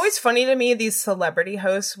 And it's always funny to me, these celebrity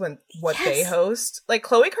hosts, they host. Like,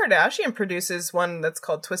 Khloe Kardashian produces one that's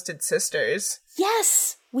called Twisted Sisters.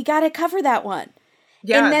 Yes! We gotta cover that one.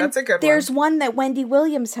 Yeah, and then that's a good one. There's one that Wendy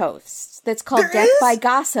Williams hosts that's called Death by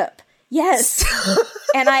Gossip. Yes.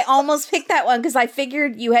 And I almost picked that one because I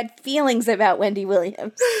figured you had feelings about Wendy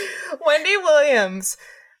Williams. Wendy Williams.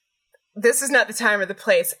 This is not the time or the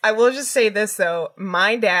place. I will just say this, though.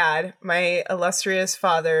 My dad, my illustrious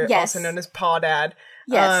father, also known as Paw Dad.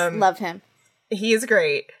 Yes, love him. He is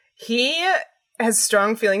great. He has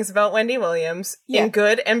strong feelings about Wendy Williams in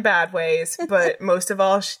good and bad ways, but most of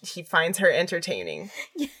all, he finds her entertaining.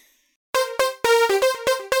 Yeah.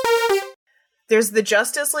 There's the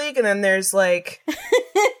Justice League, and then there's, like,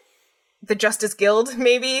 the Justice Guild,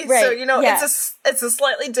 maybe. Right. So, it's a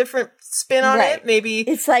slightly different spin on it. Maybe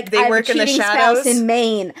it's like they work in the shadows. Spouse in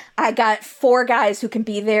Maine. I got 4 guys who can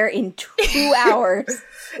be there in 2 hours.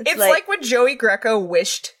 It's like what Joey Greco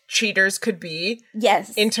wished cheaters could be.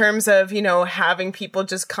 Yes. In terms of, having people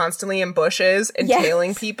just constantly in bushes and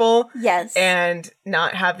tailing people. Yes. And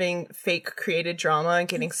not having fake created drama and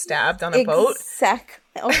getting stabbed on a boat. Exactly.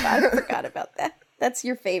 Oh, God, I forgot about that. That's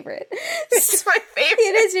your favorite. It's my favorite.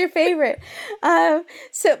 It is your favorite.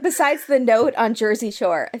 So besides the note on Jersey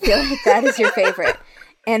Shore, I feel like that is your favorite.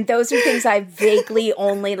 And those are things I vaguely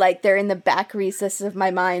only like. They're in the back recesses of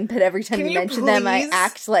my mind, but every time you mention them, I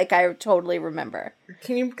act like I totally remember.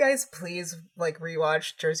 Can you guys please,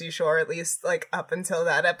 rewatch Jersey Shore, at least, up until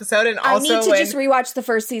that episode? And also, I need to just rewatch the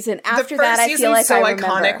first season. After that, I feel like I remember. So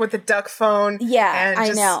iconic with the duck phone. Yeah,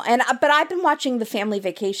 I know. But I've been watching The Family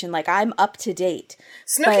Vacation. I'm up to date.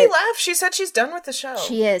 Snooki left. She said she's done with the show.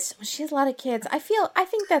 She is. She has a lot of kids. I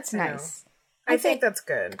think that's nice. I think that's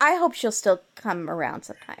good. I hope she'll still come around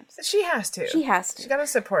sometimes. She has to. She has to. She gotta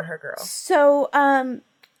support her girl. So,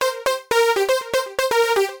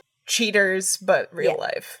 Cheaters, but real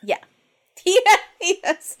life. Yeah. He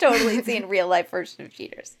has totally seen real life version of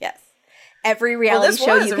Cheaters. Yes. Every reality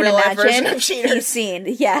show you can imagine, he's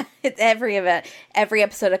seen. Yeah, it's every event, every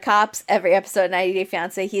episode of Cops, every episode of 90 Day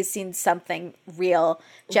Fiancé. He's seen something real.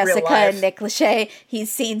 Jessica and Nick Lachey.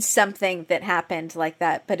 He's seen something that happened like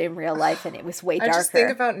that, but in real life, and it was way darker. I just think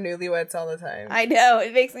about Newlyweds all the time. I know,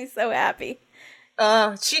 it makes me so happy.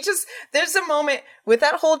 There's a moment with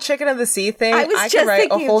that whole Chicken of the Sea thing. I could write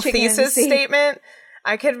a whole thesis statement.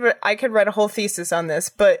 I could write a whole thesis on this,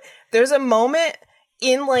 but there's a moment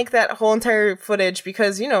in that whole entire footage,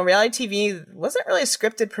 because reality TV wasn't really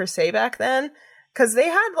scripted per se back then, because they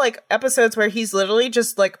had episodes where he's literally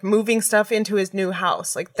just moving stuff into his new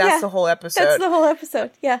house. That's the whole episode. That's the whole episode.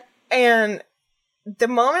 Yeah. And the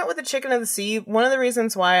moment with the Chicken of the Sea, one of the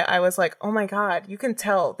reasons why I was like, oh my God, you can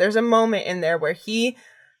tell there's a moment in there where he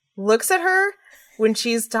looks at her when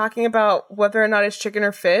she's talking about whether or not it's chicken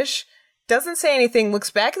or fish, doesn't say anything, looks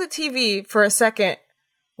back at the TV for a second,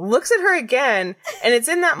 looks at her again, and it's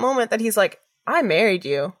in that moment that he's like, I married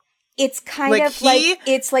you. It's kind of like,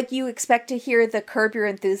 it's like you expect to hear the Curb Your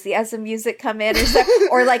Enthusiasm music come in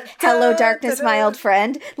or like, Hello Darkness, my old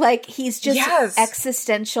friend. Like, he's just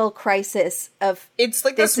existential crisis of, it's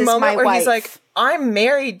like this moment where he's like, I'm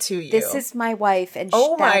married to you. This is my wife. And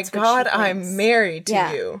oh my God, I'm married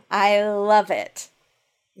to you. I love it.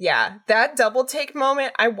 Yeah. That double take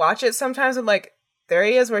moment, I watch it sometimes. I'm like, there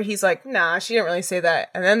he is where he's like, nah, she didn't really say that.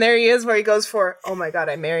 And then there he is where he goes for, oh my God,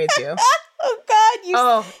 I married you. Oh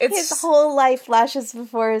God! His whole life flashes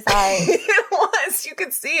before his eyes. It was. You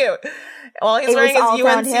could see it. While he's wearing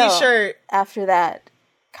his UNC shirt. After that.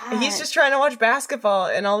 God. He's just trying to watch basketball.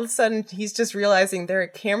 And all of a sudden, he's just realizing there are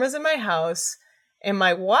cameras in my house. And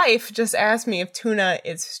my wife just asked me if tuna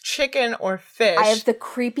is chicken or fish. I have the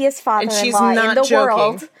creepiest father-in-law in the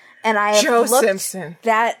world. And I have looked Simpson.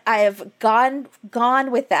 That I have gone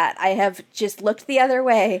with that. I have just looked the other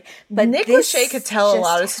way. But Nick Lachey could tell a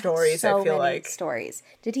lot of stories. I feel like stories.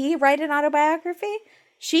 Did he write an autobiography?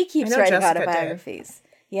 She keeps writing autobiographies.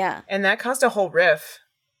 Did. Yeah, and that caused a whole riff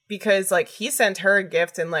because like he sent her a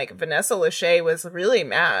gift, and like Vanessa Lachey was really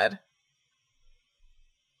mad.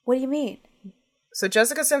 What do you mean? So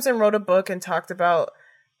Jessica Simpson wrote a book and talked about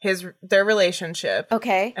their relationship.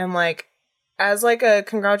 Okay, and like. As like a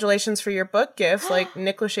congratulations for your book gift, like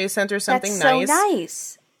Nick Lachey sent her something nice. That's so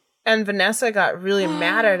nice. And Vanessa got really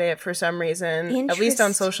mad at it for some reason, at least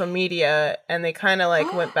on social media. And they kind of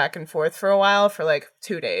like went back and forth for a while for like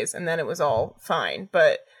 2 days. And then it was all fine.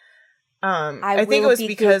 But I think it was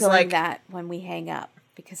because like that when we hang up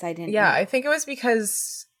because I didn't. Yeah, know. I think it was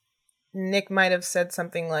because Nick might have said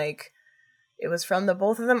something like it was from the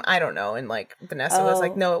both of them. I don't know. And like Vanessa was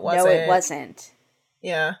like, no, it wasn't. No, it wasn't.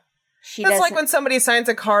 Yeah. That's like when somebody signs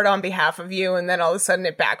a card on behalf of you and then all of a sudden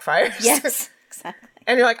it backfires. Yes, exactly.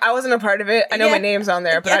 And you're like, I wasn't a part of it. I know my name's on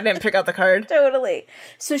there, but I didn't pick out the card. Totally.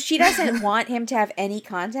 So she doesn't want him to have any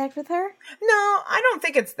contact with her? No, I don't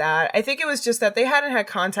think it's that. I think it was just that they hadn't had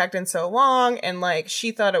contact in so long and like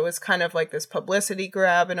she thought it was kind of like this publicity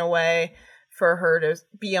grab in a way for her to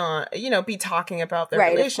be on, be talking about their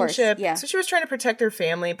relationship. Yeah. So she was trying to protect her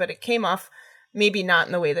family, but it came off maybe not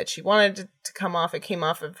in the way that she wanted it to come off. It came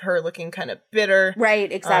off of her looking kind of bitter. Right,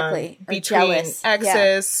 exactly. Between jealous.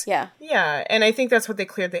 exes. Yeah. Yeah. And I think that's what they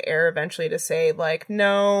cleared the air eventually to say, like,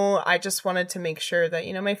 no, I just wanted to make sure that,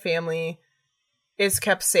 my family is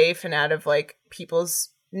kept safe and out of, like,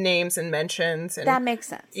 people's names and mentions. And, that makes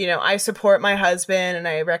sense. I support my husband and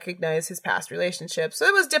I recognize his past relationships. So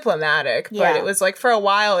it was diplomatic. Yeah. But it was like, for a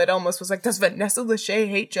while, it almost was like, does Vanessa Lachey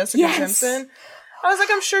hate Jessica Simpson? I was like,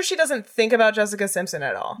 I'm sure she doesn't think about Jessica Simpson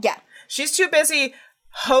at all. Yeah. She's too busy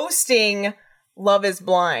hosting Love is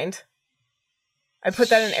Blind. I put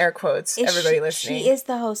that in air quotes, everybody listening. She is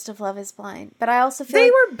the host of Love is Blind. But I also feel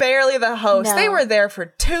they were barely the host. No. They were there for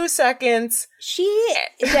 2 seconds. She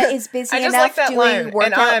is busy I just enough like that doing line.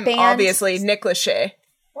 workout And I'm bands. obviously Nick Lachey.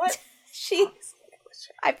 What?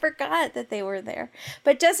 I forgot that they were there.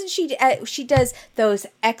 But doesn't she does those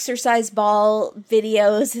exercise ball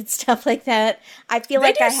videos and stuff like that. I feel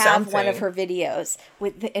like I have one of her videos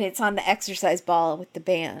and it's on the exercise ball with the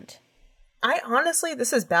band. I honestly,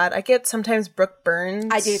 this is bad. I get sometimes Brooke Burns.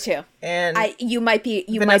 I do too. And you might be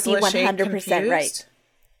 100% right.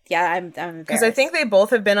 Yeah, I'm because I think they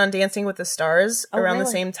both have been on Dancing with the Stars around the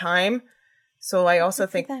same time. So I also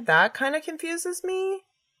think that kind of confuses me.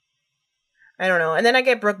 I don't know. And then I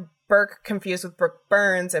get Brooke Burke confused with Brooke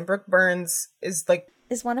Burns, and Brooke Burns is like...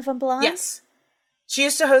 Is one of them blonde? Yes. She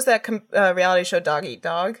used to host that reality show Dog Eat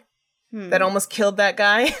Dog that almost killed that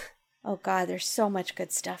guy. Oh, God, there's so much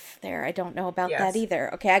good stuff there. I don't know about that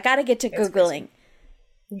either. Okay, I got to get to Googling.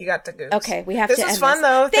 You got to Google. Okay, we have to end this. Was fun,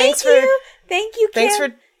 though. Thank you, Kim. Thanks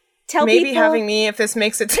for having me if this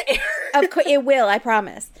makes it to air. Of course, it will, I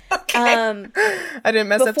promise. Okay. I didn't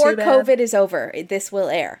mess up too bad. Before COVID is over, this will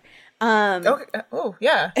air. Okay. Oh,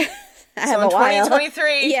 yeah. I have a while.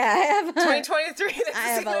 2023. Yeah, I have 2023. I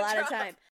have a lot of time.